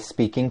is by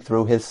speaking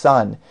through his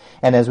Son.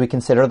 And as we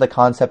consider the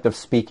concept of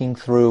speaking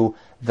through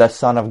the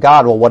Son of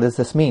God, well, what does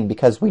this mean?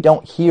 Because we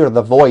don't hear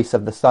the voice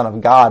of the Son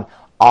of God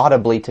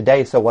audibly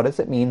today. So what does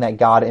it mean that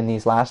God in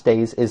these last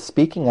days is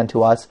speaking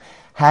unto us,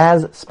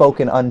 has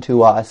spoken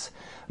unto us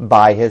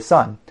by his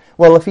Son?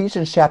 Well,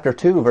 Ephesians chapter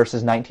 2,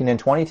 verses 19 and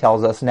 20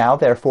 tells us, "Now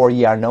therefore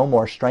ye are no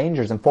more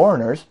strangers and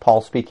foreigners,"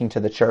 Paul speaking to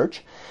the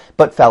church,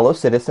 "but fellow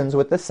citizens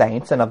with the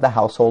saints and of the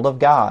household of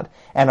God,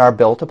 and are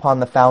built upon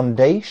the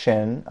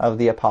foundation of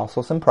the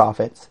apostles and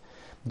prophets,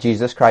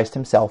 Jesus Christ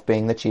himself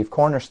being the chief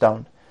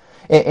cornerstone."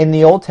 In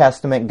the Old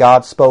Testament,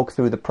 God spoke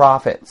through the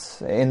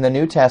prophets. In the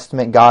New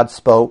Testament, God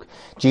spoke.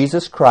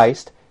 Jesus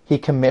Christ, he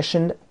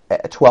commissioned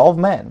 12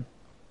 men.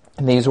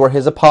 And these were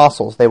his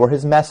apostles. They were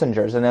his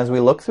messengers. And as we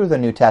look through the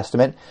New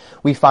Testament,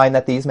 we find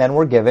that these men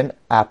were given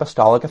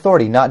apostolic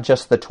authority. Not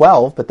just the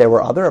 12, but there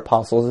were other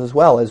apostles as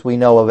well, as we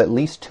know of at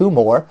least two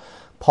more.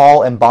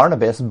 Paul and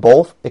Barnabas,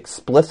 both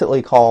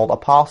explicitly called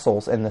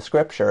apostles in the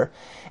Scripture.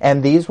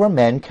 And these were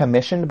men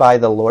commissioned by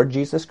the Lord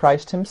Jesus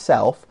Christ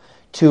himself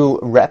to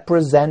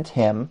represent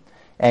him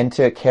and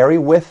to carry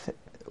with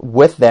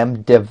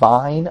them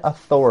divine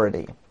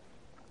authority.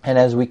 And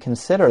as we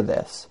consider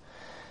this,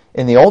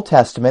 In the Old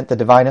Testament, the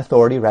divine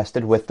authority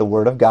rested with the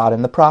Word of God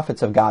and the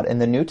prophets of God. In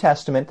the New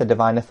Testament, the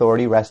divine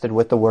authority rested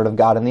with the Word of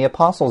God and the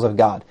apostles of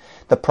God.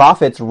 The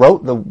prophets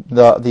wrote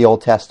the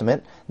Old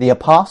Testament. The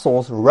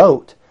apostles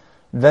wrote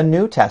the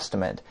New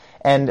Testament.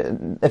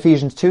 And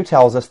Ephesians 2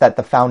 tells us that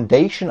the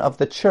foundation of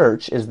the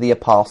church is the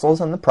apostles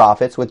and the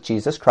prophets, with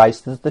Jesus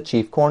Christ as the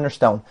chief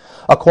cornerstone.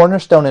 A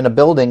cornerstone in a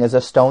building is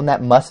a stone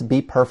that must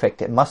be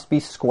perfect. It must be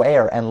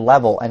square and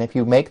level. And if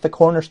you make the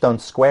cornerstone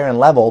square and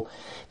level,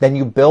 then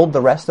you build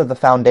the rest of the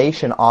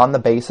foundation on the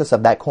basis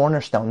of that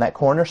cornerstone. That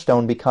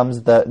cornerstone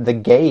becomes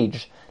the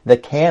gauge, the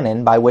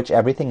canon by which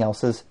everything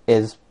else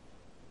is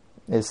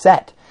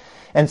set.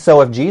 And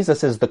so if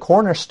Jesus is the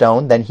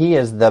cornerstone, then he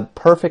is the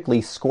perfectly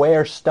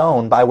square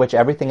stone by which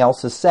everything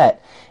else is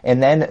set.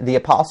 And then the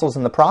apostles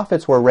and the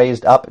prophets were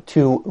raised up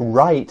to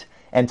write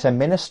and to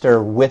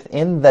minister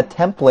within the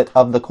template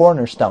of the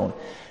cornerstone,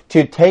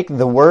 to take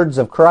the words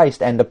of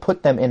Christ and to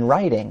put them in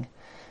writing.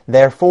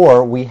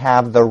 Therefore, we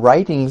have the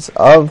writings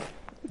of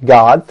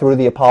God through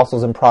the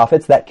apostles and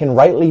prophets that can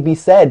rightly be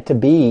said to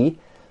be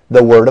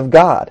the Word of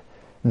God,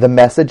 the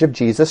message of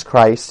Jesus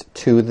Christ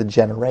to the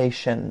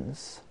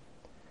generations.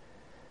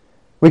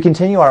 We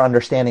continue our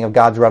understanding of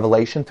God's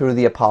revelation through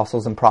the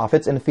apostles and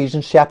prophets in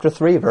Ephesians chapter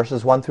 3,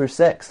 verses 1 through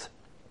 6.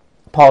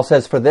 Paul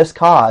says, "For this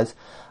cause,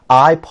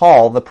 I,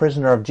 Paul, the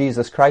prisoner of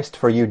Jesus Christ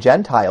for you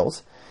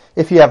Gentiles,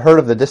 if ye have heard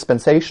of the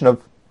dispensation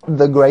of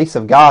the grace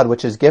of God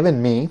which is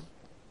given me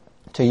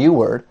to you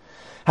word,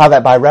 how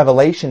that by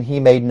revelation he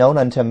made known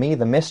unto me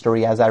the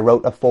mystery, as I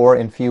wrote afore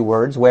in few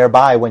words,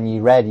 whereby when ye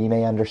read ye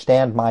may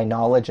understand my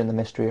knowledge in the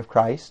mystery of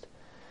Christ,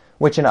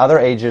 which in other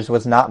ages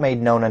was not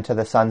made known unto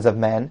the sons of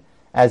men,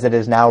 as it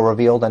is now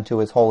revealed unto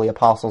his holy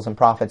apostles and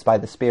prophets by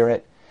the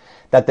Spirit,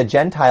 that the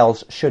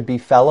Gentiles should be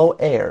fellow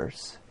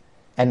heirs,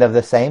 and of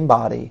the same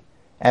body,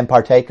 and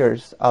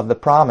partakers of the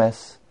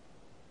promise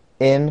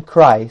in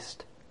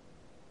Christ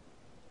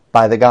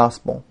by the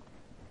gospel."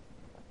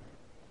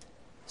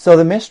 So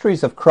the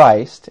mysteries of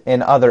Christ,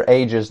 in other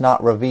ages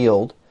not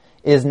revealed,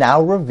 is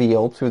now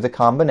revealed through the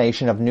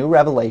combination of new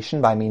revelation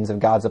by means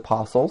of God's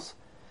apostles,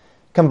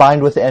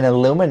 combined with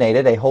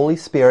a Holy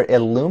Spirit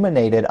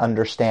illuminated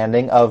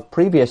understanding of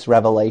previous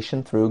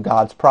revelation through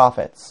God's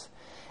prophets.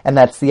 And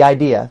that's the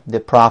idea. The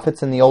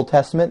prophets in the Old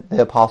Testament,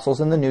 the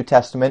apostles in the New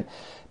Testament,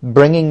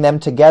 bringing them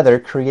together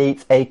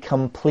creates a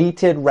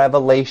completed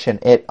revelation.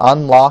 It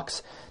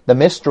unlocks the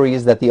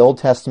mysteries that the Old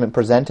Testament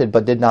presented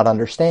but did not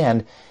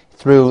understand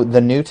through the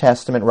New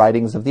Testament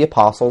writings of the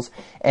apostles,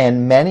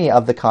 and many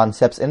of the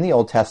concepts in the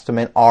Old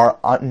Testament are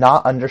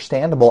not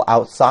understandable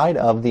outside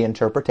of the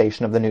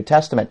interpretation of the New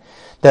Testament.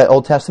 The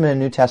Old Testament and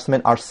New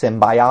Testament are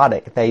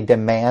symbiotic. They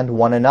demand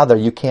one another.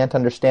 You can't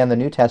understand the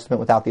New Testament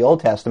without the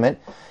Old Testament.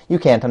 You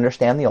can't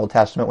understand the Old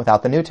Testament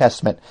without the New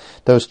Testament.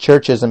 Those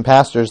churches and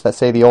pastors that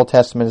say the Old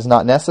Testament is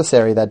not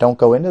necessary, that don't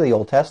go into the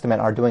Old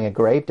Testament, are doing a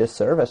grave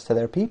disservice to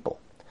their people,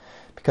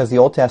 because the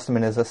Old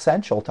Testament is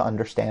essential to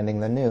understanding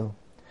the New.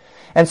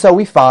 And so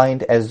we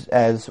find,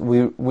 as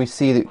we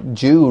see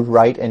Jude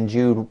write in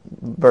Jude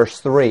verse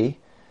 3,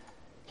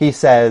 he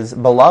says,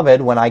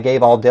 "Beloved, when I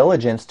gave all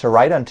diligence to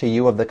write unto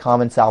you of the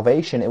common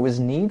salvation, it was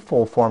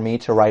needful for me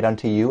to write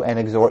unto you and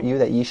exhort you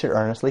that ye should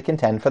earnestly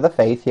contend for the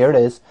faith," here it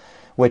is,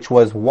 "which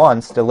was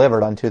once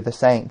delivered unto the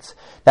saints."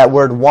 That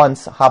word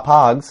once,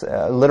 hapags,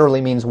 literally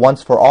means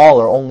once for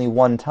all or only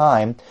one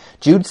time.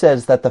 Jude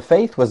says that the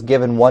faith was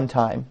given one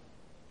time.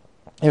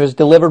 It was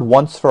delivered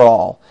once for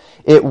all.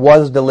 It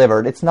was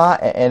delivered. It's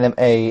not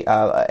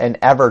an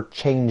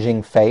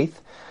ever-changing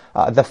faith.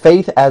 The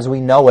faith as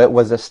we know it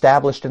was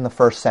established in the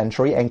first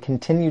century and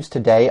continues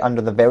today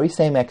under the very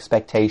same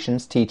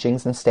expectations,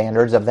 teachings, and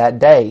standards of that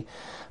day.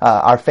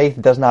 Our faith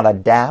does not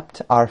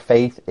adapt. Our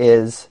faith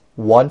is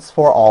once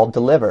for all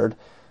delivered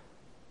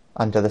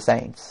unto the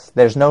saints.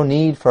 There's no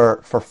need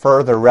for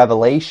further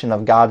revelation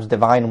of God's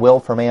divine will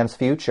for man's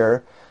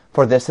future,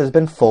 for this has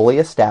been fully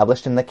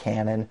established in the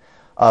canon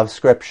of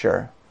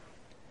Scripture.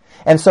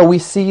 And so we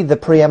see the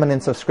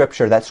preeminence of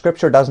Scripture, that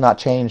Scripture does not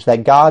change,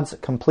 that God's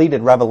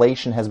completed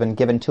revelation has been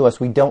given to us.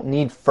 We don't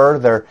need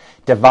further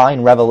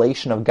divine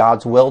revelation of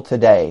God's will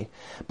today.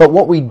 But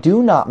what we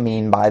do not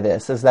mean by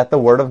this is that the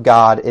Word of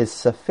God is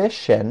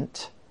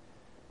sufficient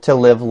to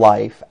live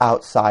life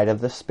outside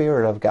of the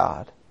Spirit of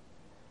God.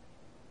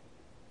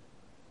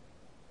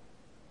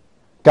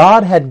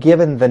 God had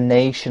given the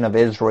nation of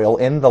Israel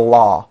in the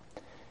law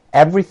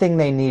everything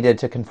they needed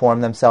to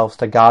conform themselves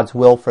to God's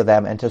will for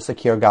them and to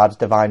secure God's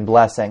divine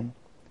blessing.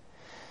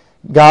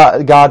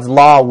 God's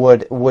law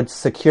would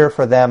secure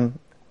for them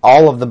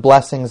all of the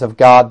blessings of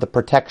God, the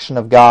protection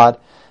of God,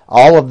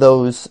 all of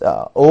those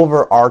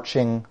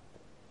overarching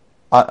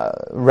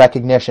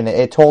recognition.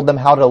 It told them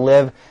how to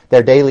live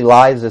their daily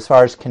lives as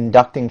far as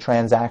conducting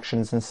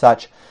transactions and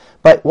such.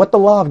 But what the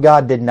law of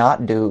God did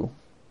not do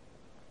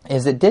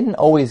is it didn't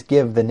always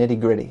give the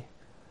nitty-gritty.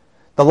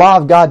 The law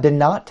of God did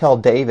not tell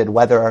David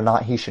whether or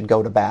not he should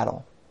go to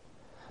battle.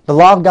 The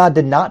law of God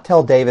did not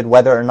tell David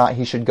whether or not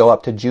he should go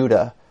up to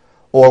Judah,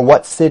 or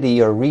what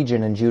city or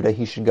region in Judah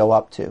he should go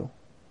up to.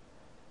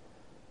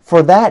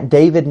 For that,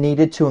 David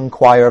needed to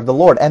inquire of the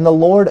Lord, and the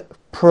Lord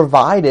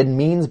provided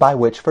means by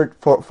which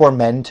for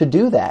men to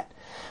do that.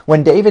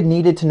 When David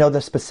needed to know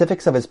the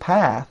specifics of his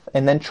path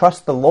and then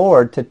trust the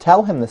Lord to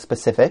tell him the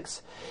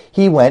specifics,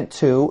 he went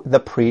to the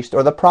priest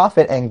or the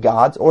prophet and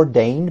God's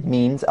ordained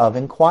means of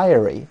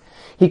inquiry.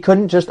 He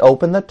couldn't just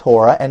open the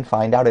Torah and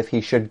find out if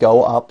he should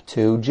go up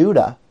to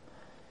Judah.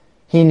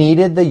 He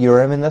needed the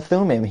Urim and the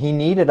Thummim. He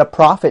needed a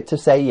prophet to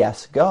say,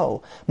 yes,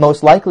 go.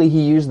 Most likely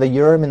he used the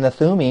Urim and the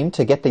Thummim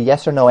to get the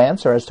yes or no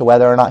answer as to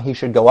whether or not he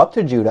should go up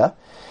to Judah.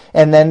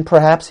 And then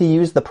perhaps he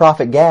used the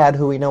prophet Gad,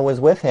 who we know was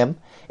with him,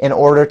 in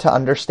order to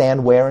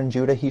understand where in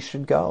Judah he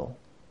should go.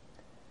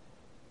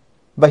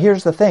 But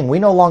here's the thing. We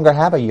no longer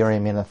have a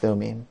Urim and a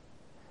Thummim.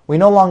 We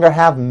no longer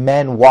have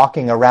men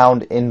walking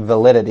around in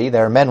validity.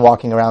 There are men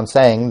walking around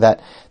saying that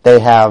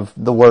they have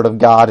the Word of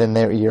God in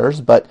their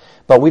ears, but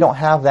we don't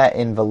have that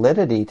in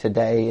validity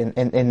today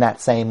in that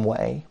same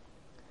way.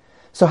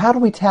 So how do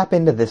we tap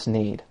into this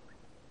need?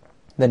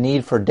 The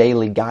need for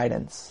daily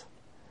guidance.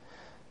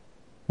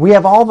 We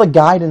have all the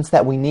guidance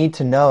that we need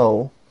to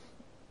know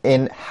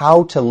in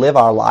how to live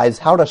our lives,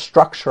 how to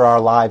structure our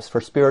lives for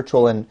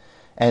spiritual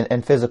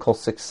and physical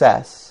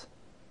success.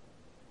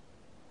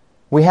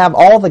 We have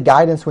all the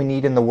guidance we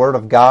need in the Word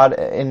of God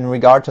in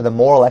regard to the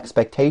moral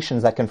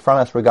expectations that confront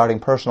us regarding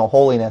personal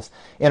holiness,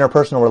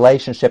 interpersonal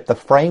relationship, the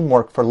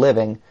framework for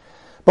living.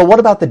 But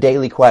what about the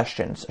daily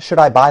questions? Should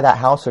I buy that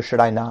house or should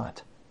I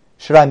not?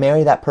 Should I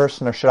marry that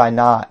person or should I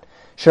not?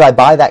 Should I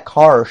buy that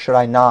car or should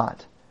I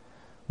not?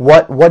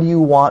 What do you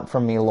want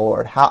from me,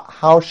 Lord?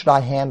 How should I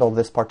handle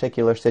this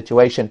particular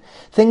situation?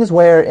 Things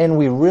wherein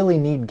we really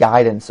need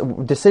guidance.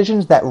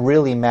 Decisions that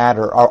really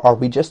matter. Are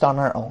we just on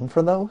our own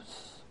for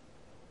those?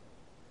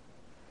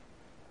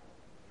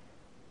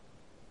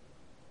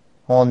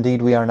 Well,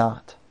 indeed we are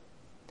not.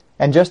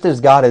 And just as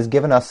God has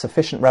given us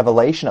sufficient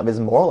revelation of His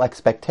moral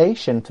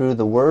expectation through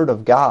the Word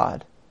of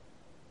God,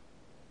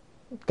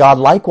 God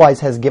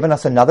likewise has given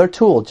us another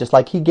tool, just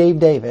like He gave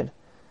David,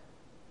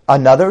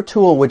 another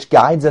tool which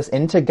guides us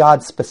into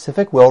God's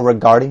specific will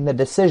regarding the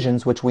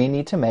decisions which we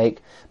need to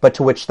make, but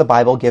to which the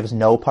Bible gives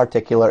no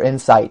particular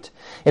insight.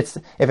 If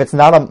it's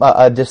not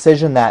a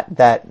decision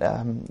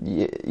that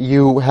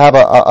you have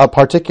a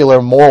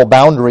particular moral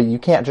boundary, you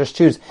can't just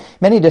choose.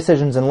 Many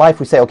decisions in life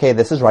we say, okay,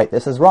 this is right,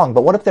 this is wrong,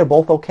 but what if they're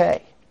both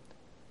okay?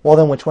 Well,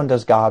 then which one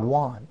does God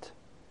want?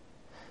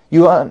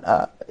 So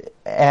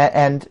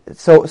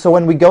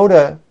when we go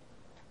to,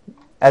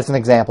 as an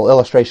example,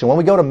 illustration, when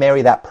we go to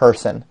marry that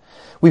person,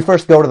 we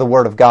first go to the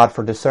Word of God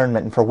for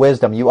discernment and for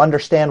wisdom. You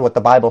understand what the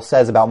Bible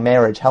says about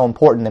marriage, how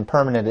important and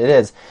permanent it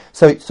is.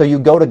 So you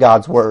go to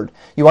God's Word.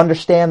 You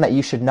understand that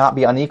you should not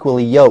be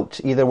unequally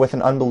yoked, either with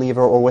an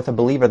unbeliever or with a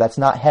believer that's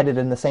not headed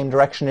in the same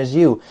direction as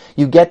you.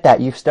 You get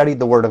that. You've studied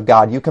the Word of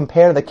God. You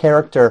compare the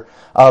character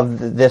of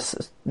this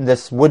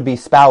would-be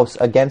spouse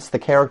against the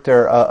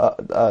character,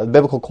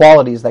 biblical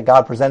qualities that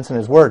God presents in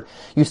His Word.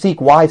 You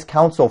seek wise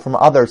counsel from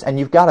others, and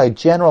you've got a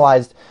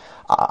generalized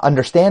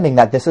understanding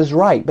that this is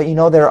right. But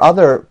there are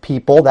other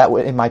people that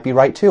it might be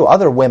right too.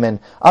 Other women,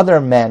 other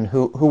men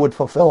who would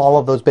fulfill all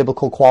of those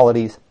biblical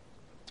qualities.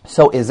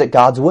 So is it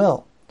God's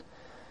will?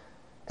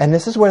 And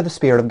this is where the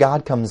Spirit of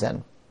God comes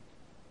in.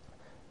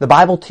 The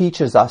Bible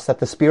teaches us that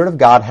the Spirit of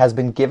God has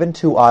been given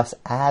to us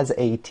as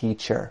a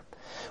teacher.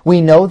 We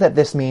know that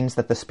this means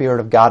that the Spirit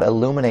of God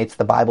illuminates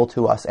the Bible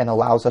to us and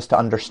allows us to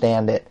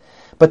understand it.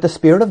 But the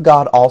Spirit of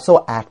God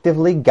also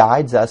actively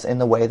guides us in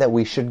the way that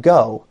we should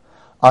go,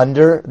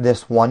 under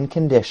this one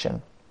condition,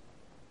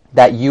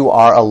 that you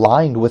are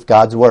aligned with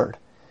God's Word,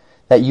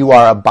 that you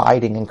are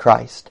abiding in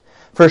Christ.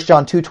 1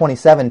 John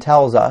 2:27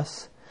 tells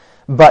us,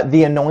 "But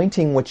the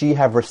anointing which ye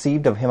have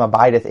received of Him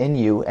abideth in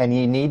you, and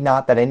ye need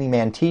not that any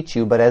man teach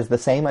you, but as the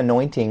same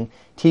anointing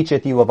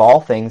teacheth you of all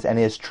things, and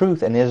is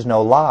truth, and is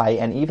no lie,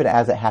 and even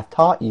as it hath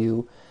taught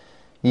you,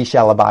 ye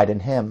shall abide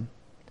in Him."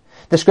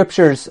 The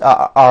Scriptures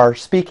are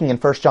speaking in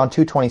 1 John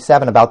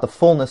 2:27 about the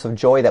fullness of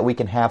joy that we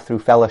can have through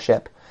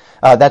fellowship.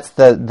 That's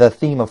the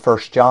theme of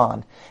 1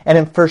 John. And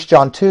in 1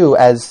 John 2,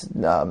 as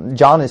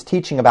John is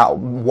teaching about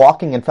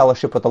walking in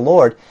fellowship with the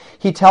Lord,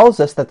 he tells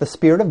us that the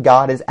Spirit of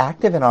God is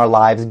active in our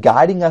lives,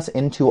 guiding us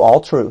into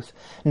all truth.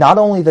 Not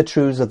only the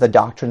truths of the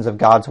doctrines of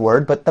God's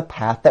Word, but the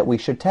path that we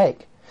should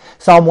take.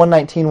 Psalm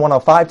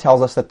 119:105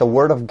 tells us that the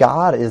Word of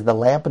God is the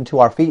lamp unto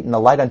our feet and the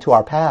light unto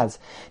our paths.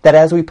 That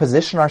as we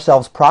position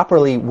ourselves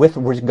properly with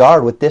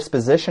regard, with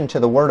disposition to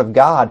the Word of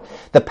God,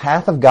 the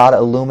path of God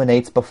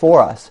illuminates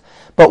before us.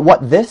 But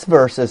what this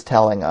verse is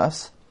telling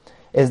us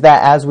is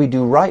that as we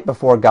do right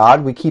before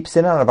God, we keep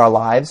sin out of our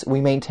lives, we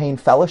maintain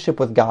fellowship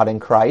with God in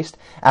Christ.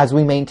 As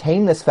we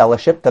maintain this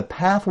fellowship, the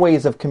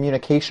pathways of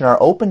communication are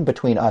open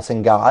between us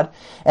and God.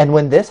 And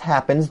when this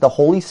happens, the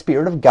Holy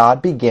Spirit of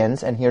God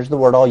begins, and here's the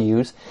word I'll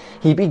use,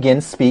 He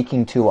begins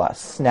speaking to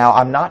us. Now,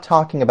 I'm not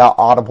talking about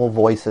audible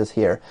voices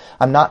here.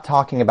 I'm not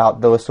talking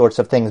about those sorts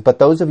of things. But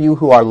those of you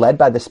who are led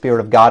by the Spirit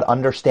of God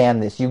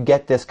understand this. You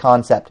get this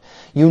concept.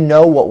 You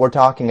know what we're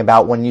talking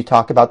about when you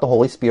talk about the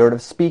Holy Spirit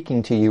of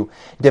speaking to you.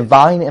 Divine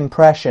divine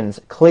impressions,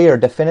 clear,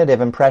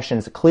 definitive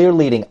impressions, clear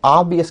leading,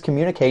 obvious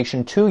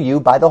communication to you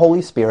by the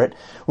Holy Spirit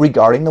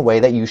regarding the way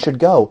that you should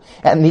go.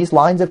 And these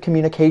lines of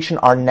communication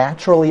are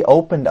naturally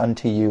opened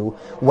unto you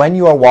when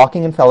you are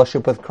walking in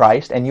fellowship with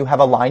Christ and you have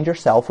aligned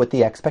yourself with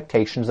the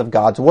expectations of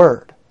God's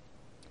Word.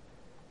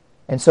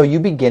 And so you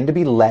begin to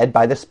be led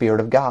by the Spirit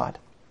of God.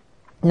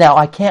 Now,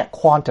 I can't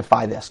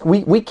quantify this.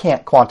 We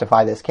can't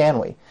quantify this, can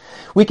we?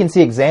 We can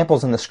see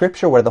examples in the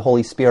Scripture where the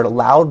Holy Spirit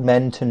allowed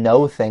men to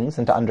know things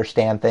and to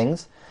understand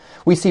things.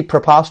 We see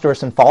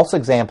preposterous and false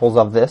examples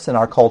of this in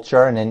our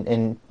culture and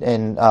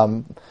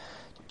in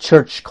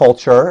church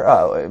culture,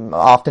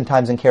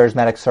 oftentimes in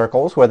charismatic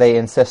circles, where they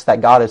insist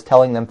that God is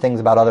telling them things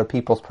about other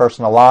people's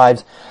personal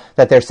lives,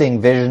 that they're seeing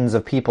visions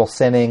of people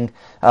sinning,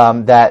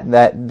 that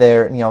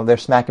they're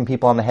smacking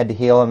people on the head to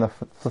heal and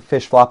the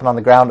fish flopping on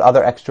the ground,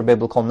 other extra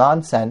biblical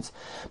nonsense.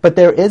 But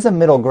there is a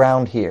middle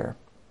ground here,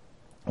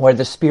 where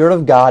the Spirit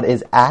of God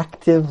is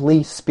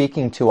actively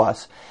speaking to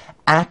us,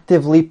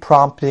 actively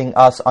prompting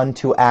us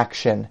unto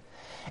action.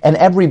 And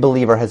every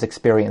believer has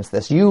experienced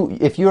this.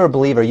 If you're a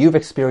believer, you've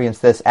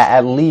experienced this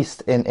at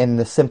least in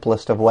the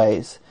simplest of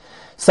ways.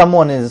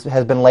 Someone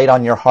has been laid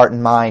on your heart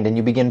and mind, and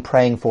you begin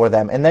praying for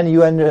them, and then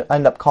you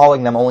end up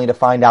calling them only to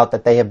find out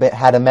that they have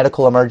had a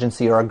medical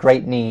emergency or a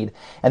great need,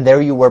 and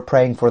there you were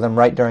praying for them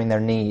right during their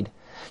need.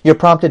 You're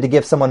prompted to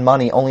give someone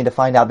money only to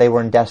find out they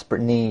were in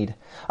desperate need.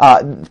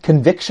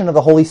 Conviction of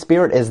the Holy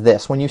Spirit is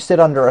this. When you sit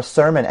under a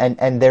sermon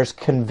and there's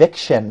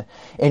conviction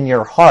in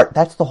your heart,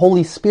 that's the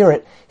Holy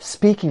Spirit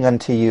speaking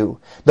unto you.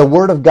 The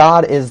Word of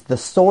God is the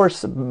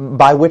source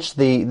by which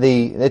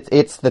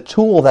it's the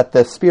tool that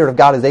the Spirit of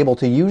God is able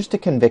to use to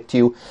convict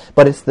you,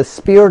 but it's the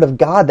Spirit of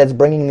God that's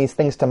bringing these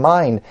things to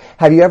mind.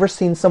 Have you ever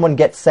seen someone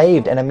get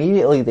saved and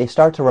immediately they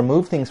start to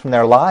remove things from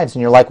their lives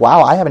and you're like,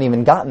 wow, I haven't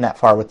even gotten that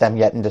far with them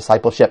yet in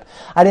discipleship.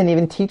 I didn't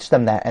even teach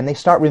them that. And they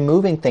start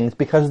removing things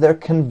because they're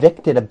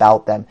convicted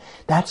about them.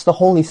 That's the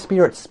Holy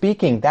Spirit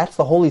speaking. That's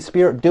the Holy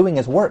Spirit doing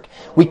His work.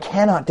 We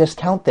cannot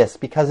discount this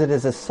because it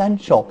is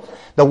essential.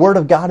 The Word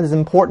of God is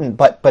important,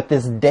 but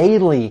this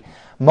daily,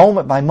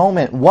 moment by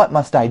moment, what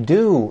must I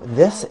do?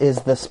 This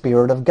is the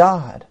Spirit of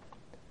God.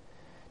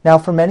 Now,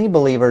 for many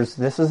believers,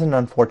 this is an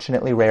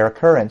unfortunately rare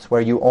occurrence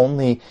where you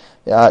only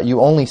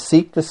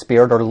seek the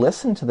Spirit or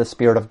listen to the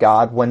Spirit of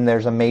God when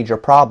there's a major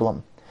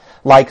problem.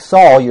 Like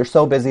Saul, you're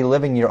so busy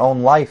living your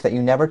own life that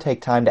you never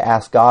take time to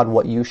ask God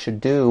what you should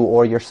do,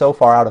 or you're so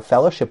far out of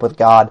fellowship with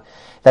God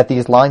that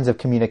these lines of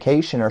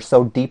communication are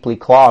so deeply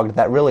clogged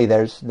that really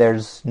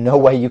there's no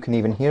way you can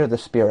even hear the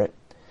Spirit.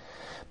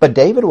 But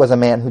David was a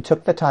man who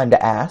took the time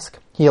to ask.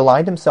 He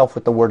aligned himself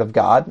with the Word of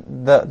God.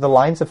 The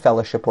lines of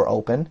fellowship were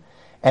open,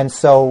 and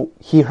so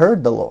he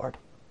heard the Lord,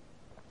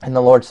 and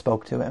the Lord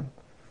spoke to him.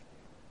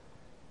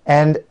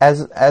 And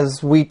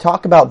as we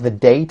talk about the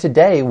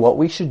day-to-day, what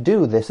we should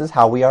do, this is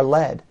how we are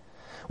led.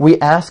 We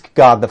ask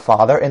God the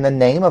Father in the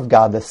name of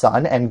God the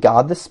Son, and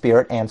God the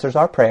Spirit answers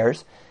our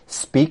prayers,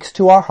 speaks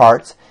to our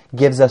hearts,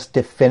 gives us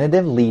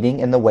definitive leading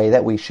in the way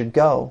that we should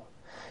go.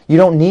 You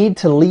don't need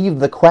to leave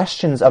the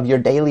questions of your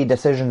daily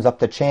decisions up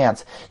to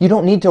chance. You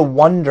don't need to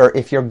wonder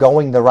if you're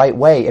going the right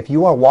way. If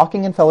you are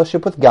walking in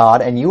fellowship with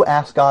God and you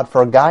ask God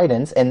for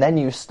guidance and then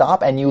you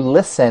stop and you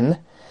listen,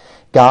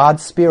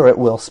 God's Spirit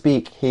will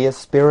speak. His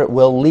Spirit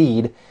will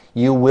lead.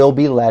 You will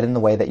be led in the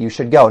way that you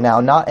should go. Now,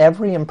 not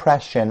every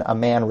impression a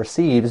man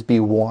receives,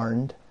 be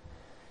warned,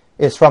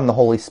 is from the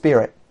Holy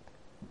Spirit.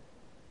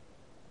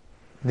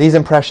 These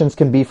impressions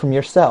can be from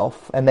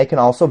yourself, and they can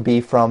also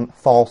be from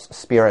false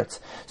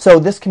spirits. So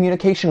this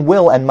communication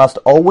will and must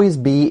always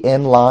be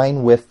in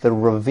line with the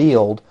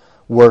revealed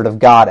Word of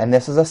God, and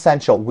this is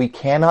essential. We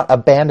cannot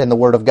abandon the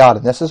Word of God,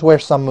 and this is where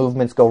some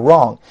movements go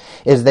wrong,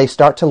 is they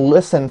start to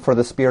listen for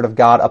the Spirit of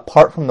God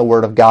apart from the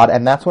Word of God,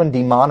 and that's when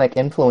demonic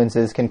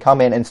influences can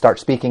come in and start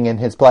speaking in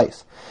His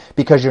place,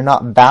 because you're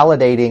not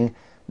validating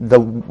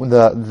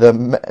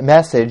the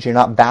message, you're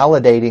not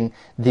validating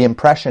the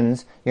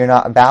impressions, you're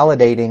not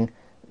validating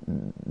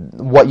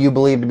what you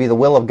believe to be the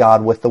will of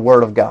God with the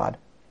Word of God.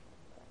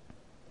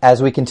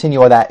 As we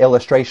continue with that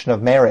illustration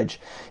of marriage,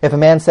 if a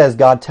man says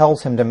God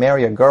tells him to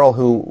marry a girl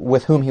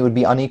with whom he would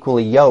be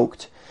unequally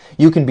yoked,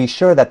 you can be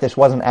sure that this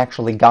wasn't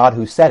actually God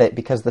who said it,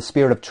 because the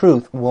Spirit of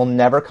truth will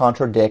never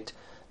contradict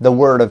the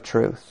Word of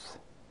truth.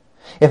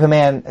 If a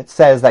man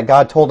says that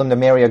God told him to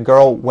marry a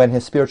girl when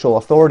his spiritual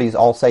authorities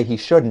all say he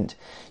shouldn't,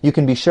 you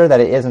can be sure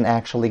that it isn't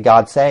actually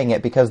God saying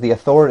it, because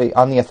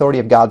on the authority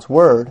of God's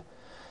Word,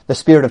 the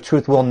Spirit of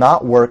truth will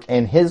not work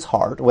in his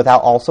heart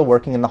without also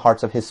working in the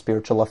hearts of his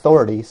spiritual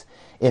authorities,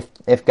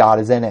 if God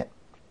is in it.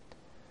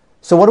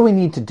 So what do we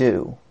need to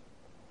do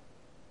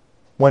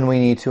when we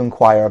need to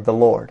inquire of the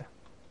Lord?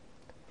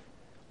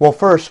 Well,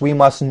 first, we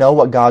must know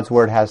what God's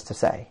Word has to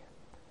say.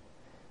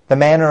 The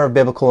manner of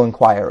biblical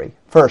inquiry.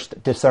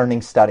 First,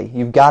 discerning study.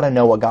 You've got to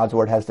know what God's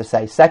Word has to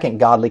say. Second,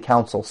 godly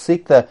counsel.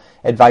 Seek the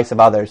advice of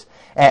others.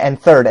 And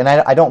third, and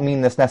I don't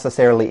mean this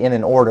necessarily in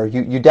an order,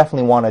 you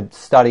definitely want to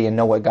study and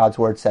know what God's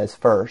Word says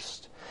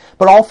first.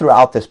 But all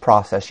throughout this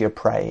process, you're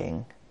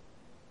praying.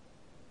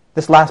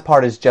 This last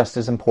part is just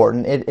as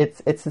important.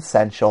 It's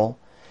essential.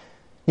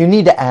 You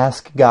need to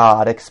ask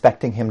God,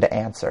 expecting Him to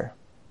answer.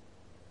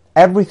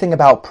 Everything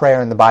about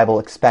prayer in the Bible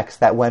expects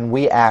that when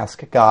we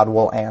ask, God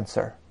will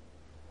answer.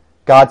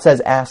 God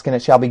says, ask and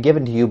it shall be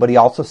given to you, but He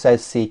also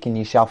says, seek and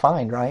ye shall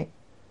find, right?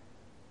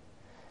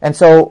 And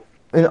so,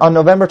 on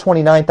November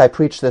 29th, I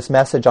preached this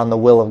message on the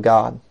will of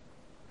God.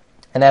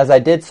 And as I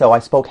did so, I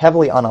spoke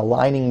heavily on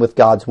aligning with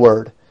God's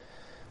Word,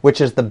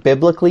 which is the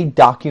biblically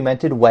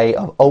documented way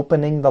of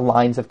opening the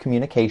lines of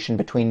communication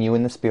between you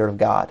and the Spirit of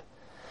God.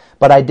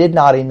 But I did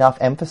not enough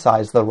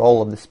emphasize the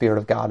role of the Spirit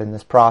of God in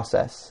this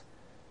process.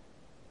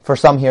 For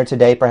some here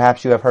today,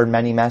 perhaps you have heard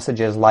many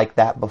messages like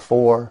that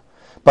before,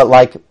 but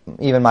like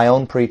even my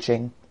own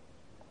preaching,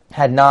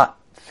 had not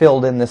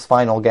filled in this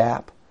final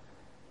gap,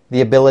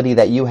 the ability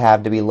that you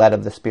have to be led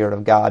of the Spirit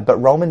of God. But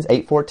Romans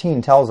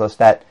 8:14 tells us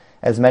that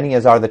as many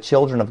as are the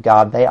children of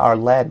God, they are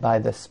led by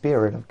the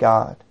Spirit of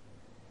God.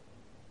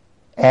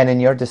 And in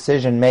your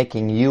decision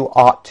making, you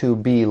ought to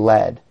be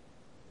led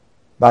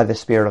by the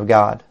Spirit of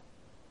God.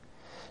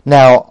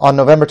 Now, on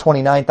November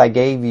 29th, I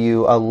gave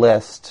you a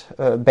list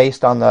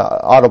based on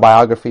the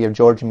autobiography of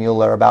George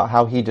Mueller about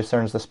how he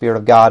discerns the Spirit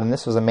of God, and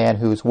this was a man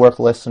who's worth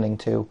listening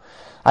to.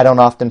 I don't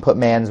often put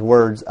man's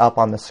words up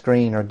on the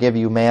screen or give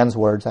you man's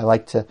words. I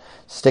like to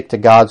stick to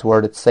God's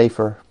Word. It's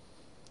safer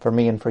for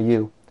me and for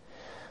you.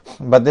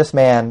 But this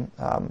man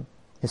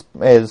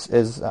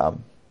is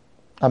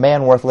a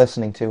man worth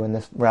listening to in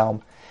this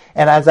realm.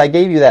 And as I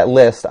gave you that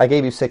list, I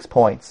gave you 6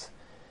 points.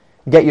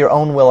 Get your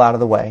own will out of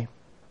the way.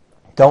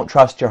 Don't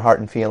trust your heart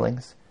and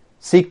feelings.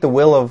 Seek the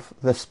will of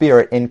the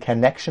Spirit in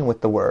connection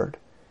with the Word.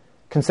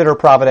 Consider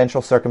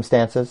providential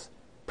circumstances.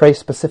 Pray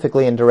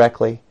specifically and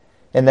directly.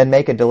 And then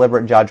make a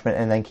deliberate judgment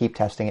and then keep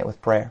testing it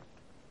with prayer.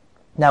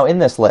 Now in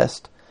this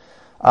list,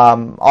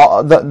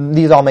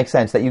 these all make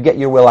sense, that you get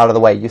your will out of the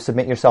way. You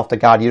submit yourself to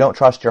God. You don't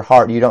trust your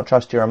heart. You don't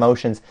trust your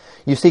emotions.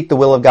 You seek the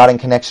will of God in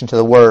connection to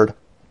the Word.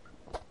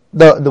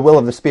 The will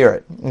of the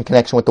Spirit in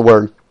connection with the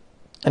Word.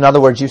 In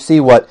other words, you see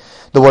what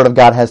the Word of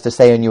God has to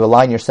say and you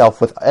align yourself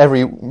with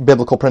every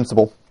biblical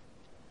principle.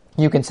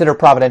 You consider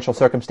providential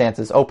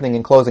circumstances, opening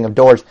and closing of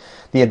doors,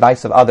 the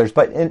advice of others.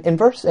 But in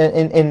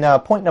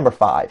point number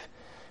 5,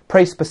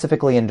 pray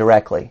specifically and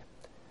directly.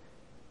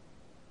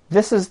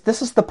 This is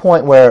the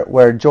point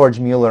where George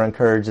Mueller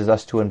encourages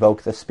us to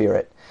invoke the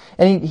Spirit.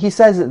 And he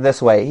says it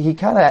this way.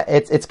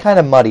 It's kind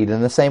of muddied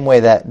in the same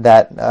way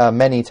that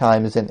many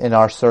times in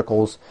our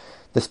circles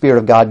the Spirit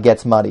of God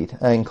gets muddied,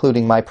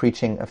 including my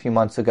preaching a few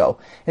months ago.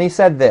 And he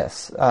said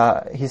this.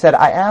 He said,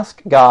 I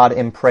ask God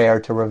in prayer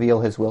to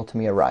reveal His will to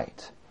me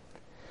aright.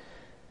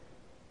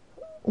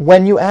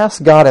 When you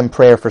ask God in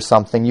prayer for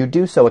something, you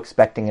do so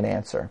expecting an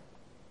answer.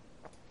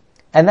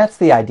 And that's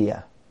the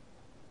idea.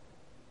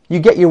 You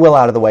get your will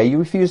out of the way. You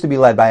refuse to be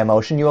led by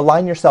emotion. You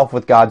align yourself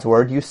with God's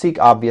Word. You seek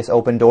obvious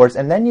open doors.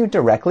 And then you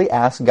directly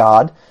ask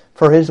God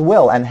for His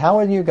will. And how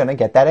are you going to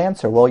get that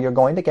answer? Well, you're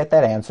going to get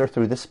that answer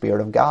through the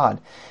Spirit of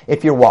God.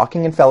 If you're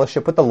walking in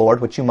fellowship with the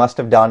Lord, which you must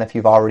have done if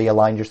you've already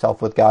aligned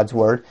yourself with God's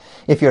Word,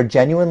 if you're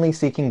genuinely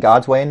seeking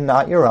God's way and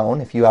not your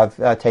own, if you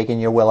have taken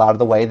your will out of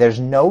the way,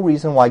 there's no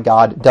reason why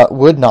God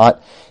would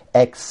not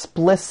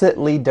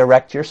explicitly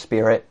direct your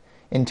spirit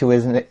into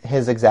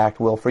His exact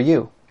will for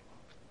you.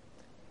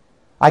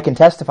 I can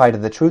testify to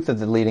the truth of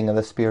the leading of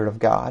the Spirit of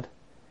God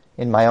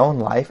in my own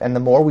life, and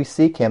the more we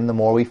seek Him, the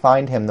more we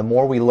find Him, the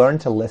more we learn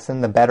to listen,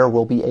 the better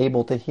we'll be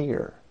able to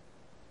hear.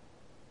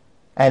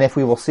 And if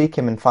we will seek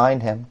Him and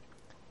find Him,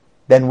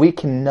 then we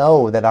can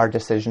know that our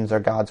decisions are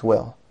God's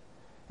will.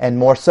 And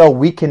more so,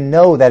 we can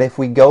know that if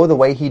we go the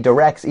way He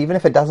directs, even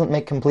if it doesn't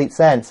make complete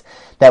sense,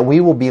 that we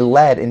will be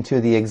led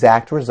into the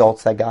exact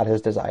results that God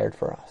has desired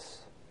for us.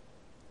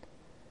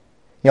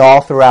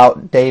 All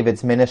throughout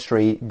David's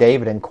ministry,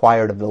 David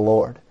inquired of the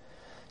Lord,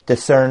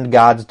 discerned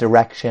God's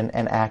direction,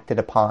 and acted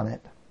upon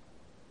it.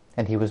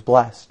 And he was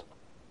blessed.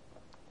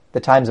 The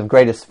times of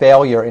greatest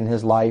failure in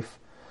his life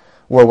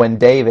were when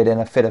David, in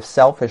a fit of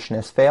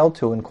selfishness, failed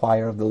to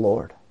inquire of the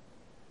Lord.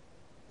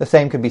 The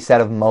same could be said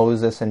of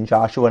Moses and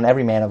Joshua and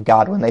every man of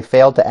God. When they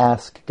failed to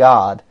ask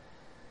God,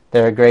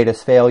 their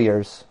greatest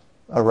failures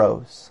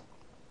arose.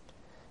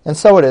 And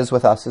so it is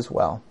with us as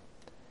well.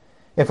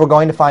 If we're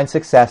going to find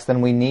success,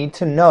 then we need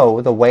to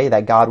know the way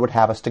that God would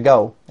have us to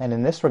go. And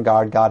in this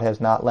regard, God has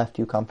not left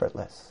you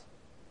comfortless.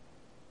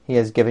 He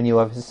has given you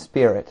of His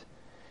Spirit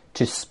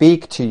to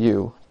speak to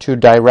you, to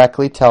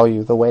directly tell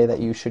you the way that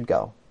you should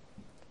go.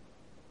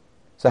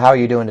 So how are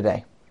you doing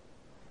today?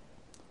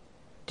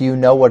 Do you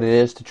know what it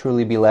is to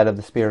truly be led of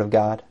the Spirit of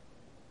God?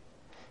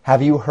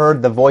 Have you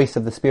heard the voice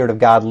of the Spirit of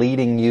God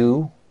leading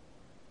you,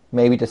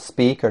 maybe to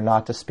speak or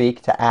not to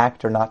speak, to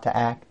act or not to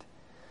act?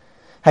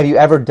 Have you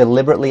ever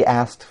deliberately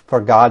asked for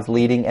God's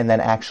leading and then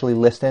actually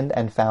listened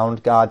and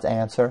found God's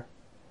answer?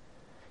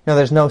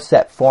 There's no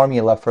set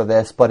formula for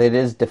this, but it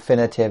is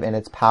definitive in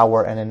its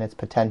power and in its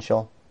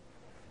potential.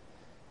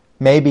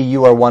 Maybe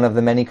you are one of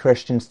the many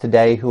Christians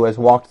today who has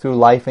walked through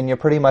life and you're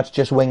pretty much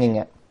just winging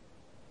it.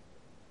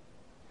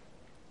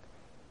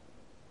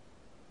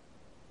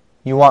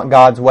 You want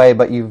God's way,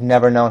 but you've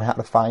never known how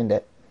to find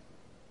it.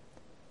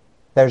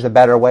 There's a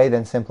better way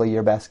than simply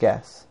your best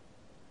guess.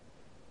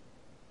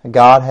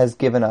 God has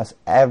given us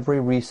every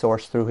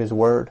resource through His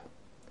Word,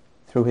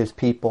 through His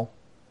people,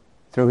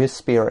 through His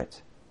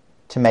Spirit,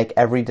 to make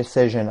every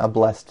decision a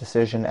blessed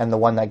decision and the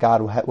one that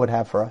God would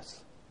have for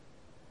us.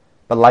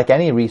 But like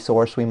any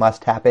resource, we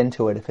must tap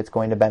into it if it's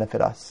going to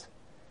benefit us.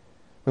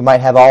 We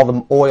might have all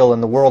the oil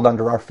in the world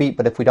under our feet,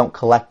 but if we don't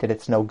collect it,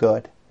 it's no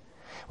good.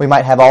 We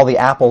might have all the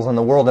apples in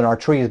the world in our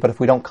trees, but if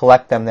we don't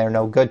collect them, they're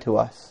no good to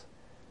us.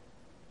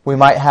 We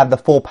might have the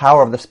full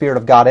power of the Spirit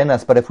of God in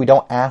us, but if we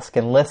don't ask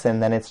and listen,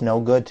 then it's no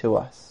good to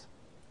us.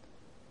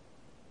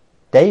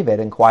 David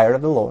inquired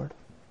of the Lord,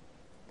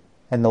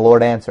 and the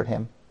Lord answered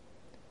him,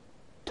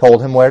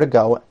 told him where to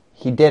go,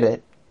 he did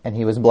it, and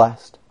he was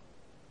blessed.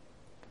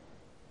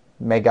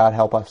 May God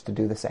help us to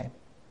do the same.